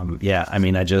incredible. Yeah, I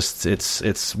mean,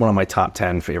 it's one of my top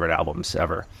 10 favorite albums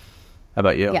ever. How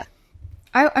about you? Yeah.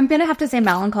 I'm going to have to say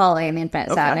Melancholy and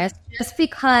Infinite Sadness, just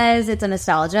because it's a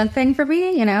nostalgia thing for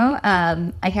me,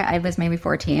 I was maybe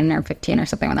 14 or 15 or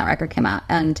something when that record came out,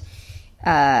 and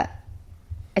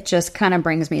it just kind of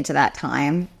brings me to that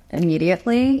time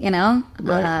immediately,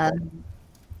 Right.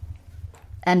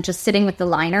 And just sitting with the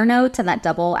liner notes and that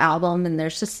double album, and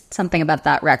there's just something about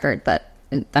that record that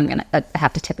I'm going to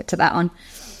have to tip it to that one.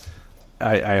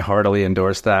 I heartily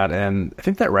endorse that, and I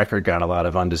think that record got a lot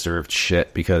of undeserved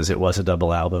shit because it was a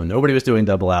double album. Nobody was doing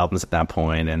double albums at that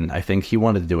point, and I think he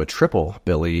wanted to do a triple,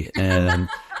 Billy, and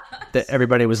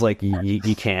everybody was like,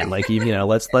 "You can't, like,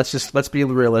 let's be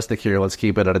realistic here. Let's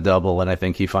keep it at a double." And I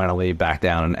think he finally backed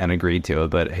down and agreed to it.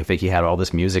 But I think he had all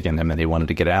this music in him that he wanted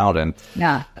to get out, and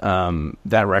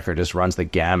that record just runs the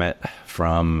gamut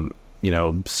from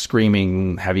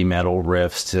screaming heavy metal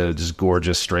riffs to just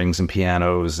gorgeous strings and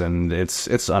pianos, and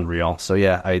it's unreal. So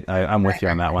yeah, I'm with you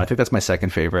on that one. I think that's my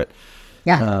second favorite.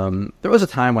 Yeah. There was a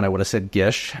time when I would have said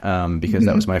Gish, because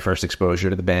that was my first exposure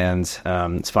to the band.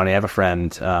 It's funny, I have a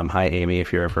friend, hi Amy,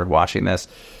 if you're ever watching this.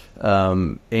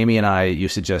 Amy and I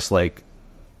used to just like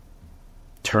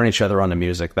turn each other on to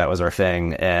music. That was our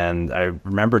thing. And I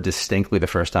remember distinctly the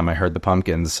first time I heard the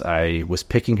Pumpkins, I was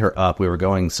picking her up. We were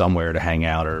going somewhere to hang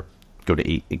out or go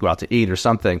out to eat or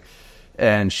something.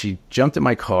 And she jumped in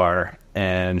my car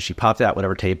and she popped out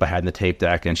whatever tape I had in the tape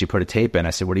deck and she put a tape in. I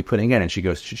said, "What are you putting in?" And she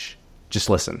goes, "Shh, just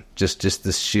listen. Just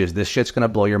this shit's going to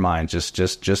blow your mind.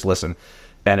 Just listen."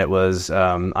 And it was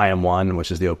I Am One,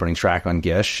 which is the opening track on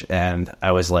Gish. And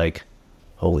I was like,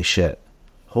 holy shit.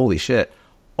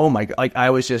 Oh my God. Like,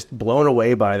 I was just blown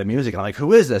away by the music. I'm like,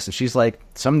 "Who is this?" And she's like,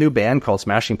 "Some new band called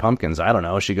Smashing Pumpkins. I don't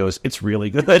know." She goes, "It's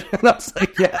really good." And I was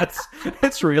like, "Yeah,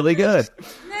 it's really good."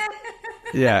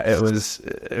 Yeah, it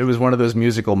was one of those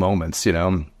musical moments,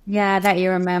 Yeah, that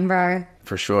you remember.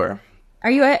 For sure.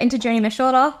 Are you into Joni Mitchell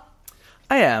at all?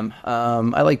 I am.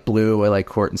 I like Blue. I like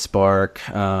Court and Spark.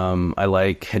 I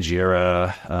like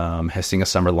Hejira, Hissing of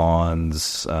Summer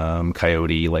Lawns,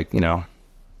 Coyote,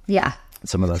 Yeah.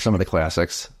 some of the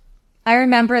classics. I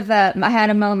remember I had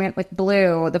a moment with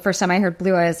Blue. The first time I heard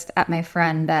Blue, I was at my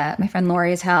friend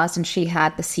Lori's house, and she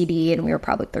had the CD, and we were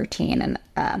probably 13, and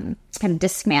kind of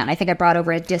Discman. I think I brought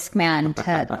over a Discman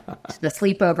to the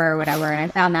sleepover or whatever, and I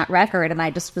found that record, and I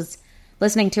just was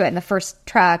listening to it in the first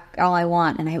track, All I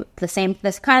Want, and the same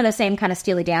kind of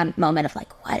Steely Dan moment of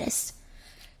like, what is...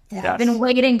 Yes. I've been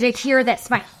waiting to hear this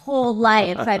my whole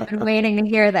life. I've been waiting to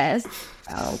hear this.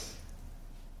 So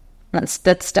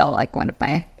that's still like one of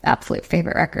my absolute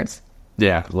favorite records.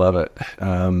 Yeah, love it.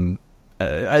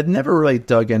 I'd never really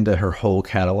dug into her whole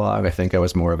catalog. I think I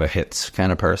was more of a hits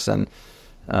kind of person.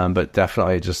 But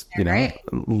definitely just,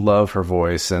 love her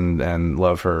voice and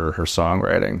love her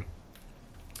songwriting.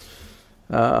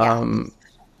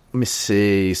 Let me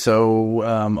see. So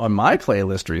on my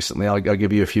playlist recently, I'll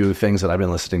give you a few things that I've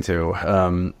been listening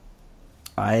to.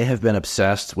 I have been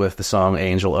obsessed with the song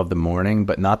Angel of the Morning,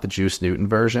 but not the Juice Newton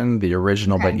version, the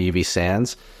original by Evie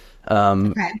Sands.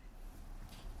 I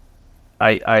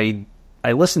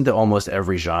listen to almost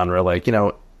every genre,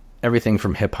 everything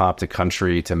from hip hop to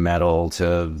country to metal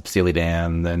to Steely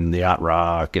Dan and yacht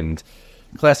rock and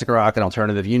classic rock and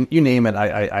alternative. You name it,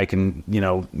 I can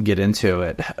get into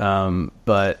it.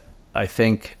 But I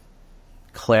think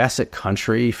classic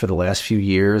country for the last few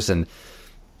years, and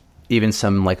even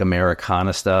some like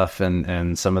Americana stuff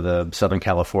and some of the Southern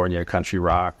California country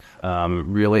rock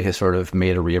really has sort of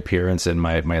made a reappearance in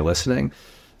my listening.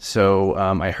 So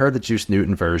I heard the Juice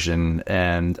Newton version,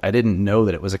 and I didn't know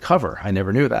that it was a cover. I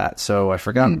never knew that. So I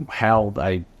forgot how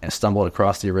I stumbled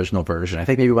across the original version. I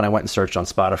think maybe when I went and searched on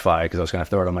Spotify, because I was going to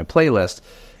throw it on my playlist,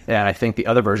 and I think the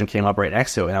other version came up right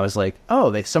next to it, and I was like,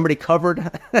 oh, somebody covered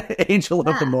Angel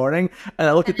of the Morning, and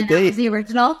I looked at the date. Was the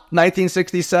original?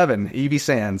 1967, Evie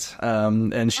Sands.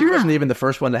 And she wasn't even the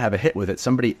first one to have a hit with it.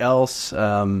 Somebody else,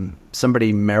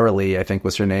 somebody Merrily, I think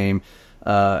was her name,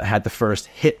 had the first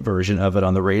hit version of it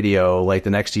on the radio like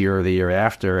the next year or the year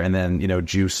after, and then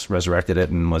Juice resurrected it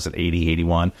and was it 80,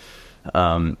 81.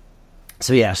 So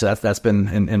that's been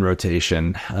in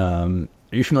rotation. Are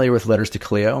you familiar with Letters to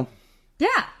Cleo? Yeah.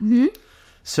 Mm-hmm.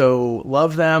 So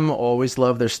love them, always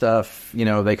love their stuff.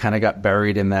 They kind of got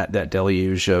buried in that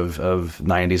deluge of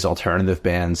 90s alternative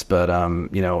bands, but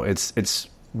it's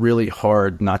really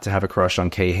hard not to have a crush on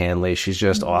Kay Hanley. She's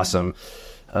just awesome.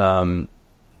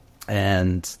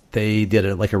 and they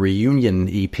did like a reunion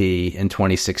EP in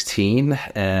 2016,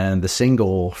 and the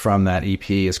single from that EP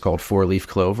is called 4-Leaf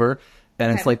Clover,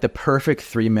 and it's like the perfect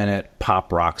 3-minute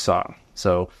pop rock song.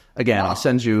 So again, I'll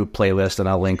send you a playlist and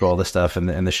I'll link all the stuff in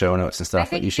the show notes and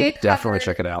stuff, but you should definitely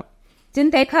check it out.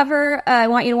 Didn't they cover I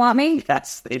Want You to Want Me?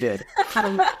 Yes, they did.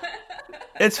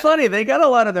 It's funny, they got a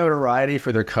lot of notoriety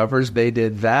for their covers. They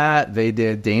did that. They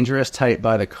did Dangerous Type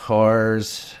by the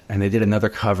Cars, and they did another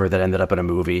cover that ended up in a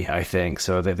movie, I think.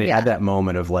 So they had that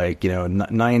moment of like,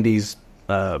 90s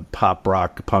pop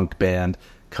rock punk band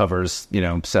covers,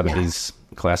 70s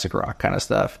classic rock kind of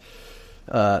stuff.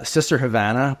 Sister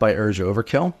Havana by Urge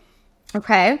Overkill.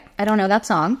 Okay, I don't know that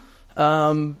song.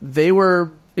 They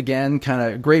were, again,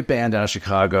 kind of great band out of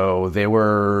Chicago. They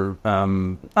were, I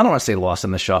don't want to say lost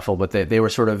in the shuffle, but they were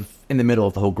sort of in the middle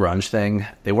of the whole grunge thing.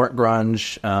 They weren't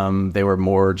grunge. They were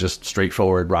more just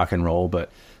straightforward rock and roll, but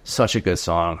such a good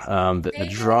song. The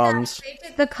drums. They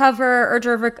did the cover, Urge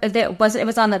Overkill. It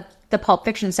was on the Pulp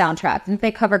Fiction soundtrack. Didn't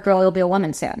they cover Girl, You'll Be a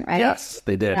Woman Soon, right? Yes,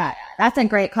 they did. Yeah, that's a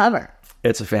great cover.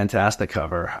 It's a fantastic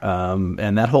cover.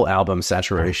 And that whole album,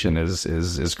 Saturation,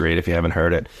 is great if you haven't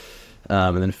heard it.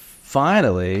 And then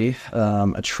finally,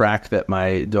 a track that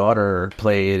my daughter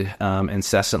played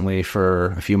incessantly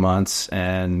for a few months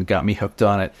and got me hooked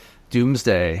on it,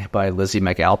 Doomsday by Lizzie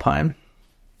McAlpine.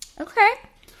 Okay.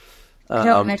 I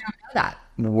don't know that.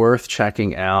 Worth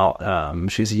checking out.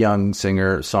 She's a young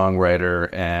singer,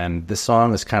 songwriter, and the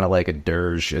song is kind of like a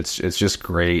dirge. It's just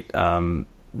great.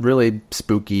 Really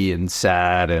spooky and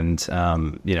sad, and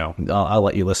I'll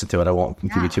let you listen to it. I won't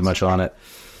give you too much on it.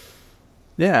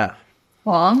 Yeah.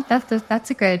 Well,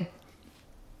 that's a good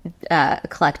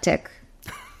eclectic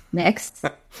mix.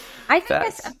 I think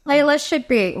this playlist should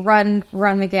be run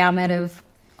the gamut of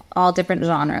all different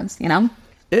genres.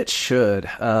 It should.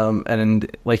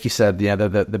 And like you said,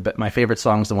 the my favorite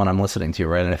song is the one I'm listening to,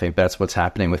 right? And I think that's what's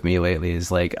happening with me lately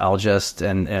is like, I'll just,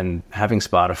 and having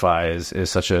Spotify is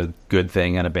such a good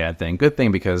thing and a bad thing. Good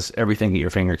thing because everything at your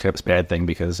fingertips, bad thing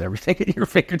because everything at your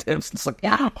fingertips, it's like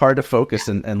hard to focus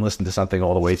and listen to something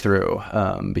all the way through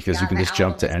because you can just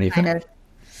jump to anything.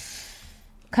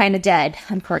 Kind of dead,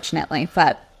 unfortunately,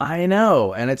 but I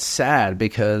know, and it's sad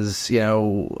because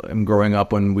I'm growing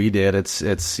up when we did. It's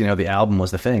the album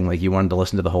was the thing. Like you wanted to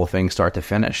listen to the whole thing, start to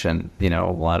finish, and a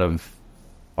lot of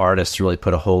artists really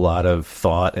put a whole lot of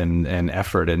thought and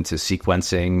effort into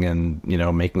sequencing and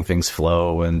making things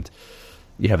flow, and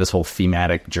you have this whole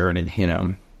thematic journey.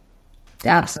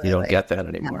 Absolutely, you don't get that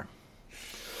anymore.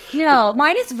 No,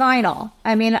 mine is vinyl.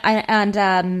 I mean,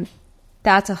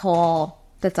 that's a whole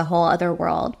other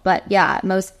world. But yeah,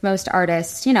 most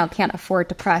artists, can't afford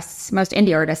to press. Most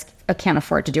indie artists can't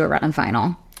afford to do a run on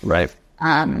vinyl. Right.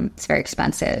 It's very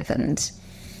expensive, and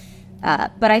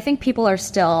but I think people are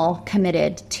still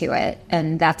committed to it,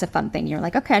 and that's a fun thing. You're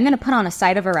like, okay, I'm going to put on a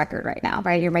side of a record right now,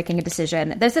 right? You're making a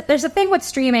decision. There's a thing with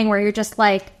streaming where you're just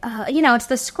like, it's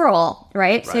the scroll,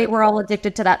 right? So we're all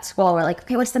addicted to that scroll. We're like,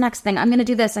 okay, what's the next thing? I'm going to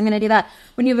do this. I'm going to do that.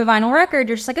 When you have a vinyl record,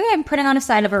 you're just like, okay, I'm putting on a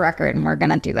side of a record, and we're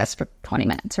going to do this for 20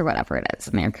 minutes or whatever it is,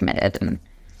 and you're committed. And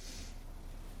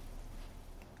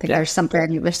I think there's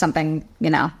something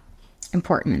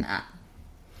important in that.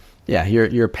 Yeah,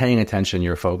 you're paying attention.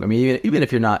 You're focused. I mean, even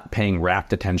if you're not paying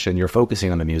rapt attention, you're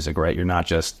focusing on the music, right? You're not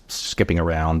just skipping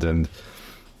around, and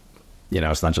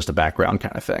it's not just a background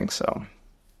kind of thing. So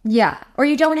yeah, or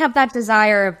you don't have that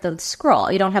desire of the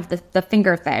scroll. You don't have the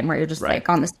finger thing where you're just like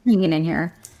on the screen and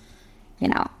you're,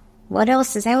 what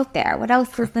else is out there? What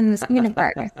else is in this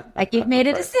universe? Like you've made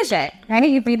a decision, right?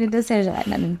 You've made a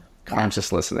decision, and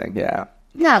conscious listening. Yeah.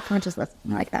 Yeah, conscious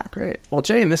listening like that. Great. Well,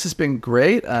 Jane, this has been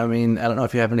great. I mean, I don't know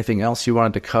if you have anything else you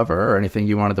wanted to cover or anything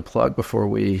you wanted to plug before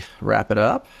we wrap it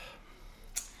up.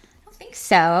 I don't think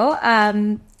so.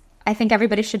 I think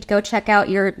everybody should go check out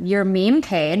your meme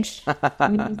page,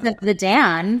 Memes of the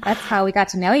Dan. That's how we got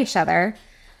to know each other.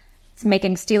 It's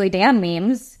making Steely Dan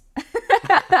memes.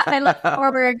 I look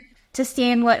forward to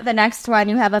seeing what the next one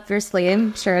you have up your sleeve.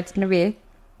 I'm sure it's going to be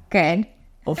good.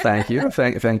 Well, thank you.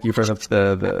 Thank you for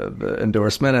the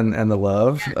endorsement and the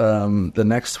love. The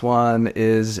next one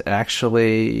is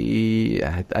actually,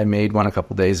 I made one a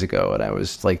couple days ago, and I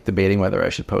was like debating whether I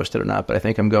should post it or not, but I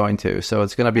think I'm going to. So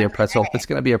it's going to be It's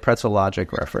going to be a Pretzel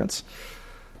Logic reference.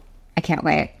 I can't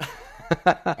wait. If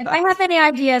I have any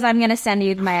ideas, I'm going to send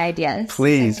you my ideas.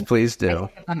 Please do.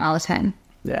 I them all the time.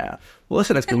 Yeah. Well,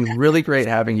 listen, it's been really great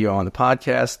having you on the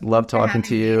podcast. Love talking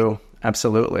to you.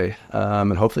 Absolutely.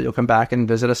 And hopefully you'll come back and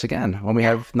visit us again when we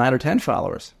have 9 or 10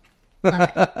 followers.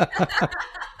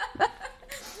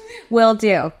 Will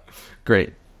do.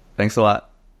 Great. Thanks a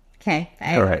lot. Okay.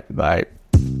 Bye. All right. Bye.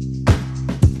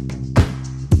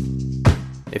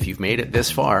 If you've made it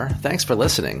this far, thanks for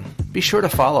listening. Be sure to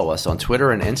follow us on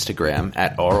Twitter and Instagram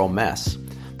at Aural Mess.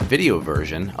 The video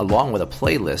version, along with a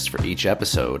playlist for each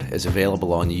episode, is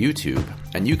available on YouTube,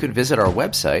 and you can visit our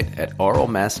website at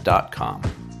auralmess.com.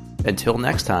 Until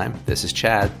next time, this is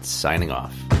Chad, signing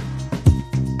off.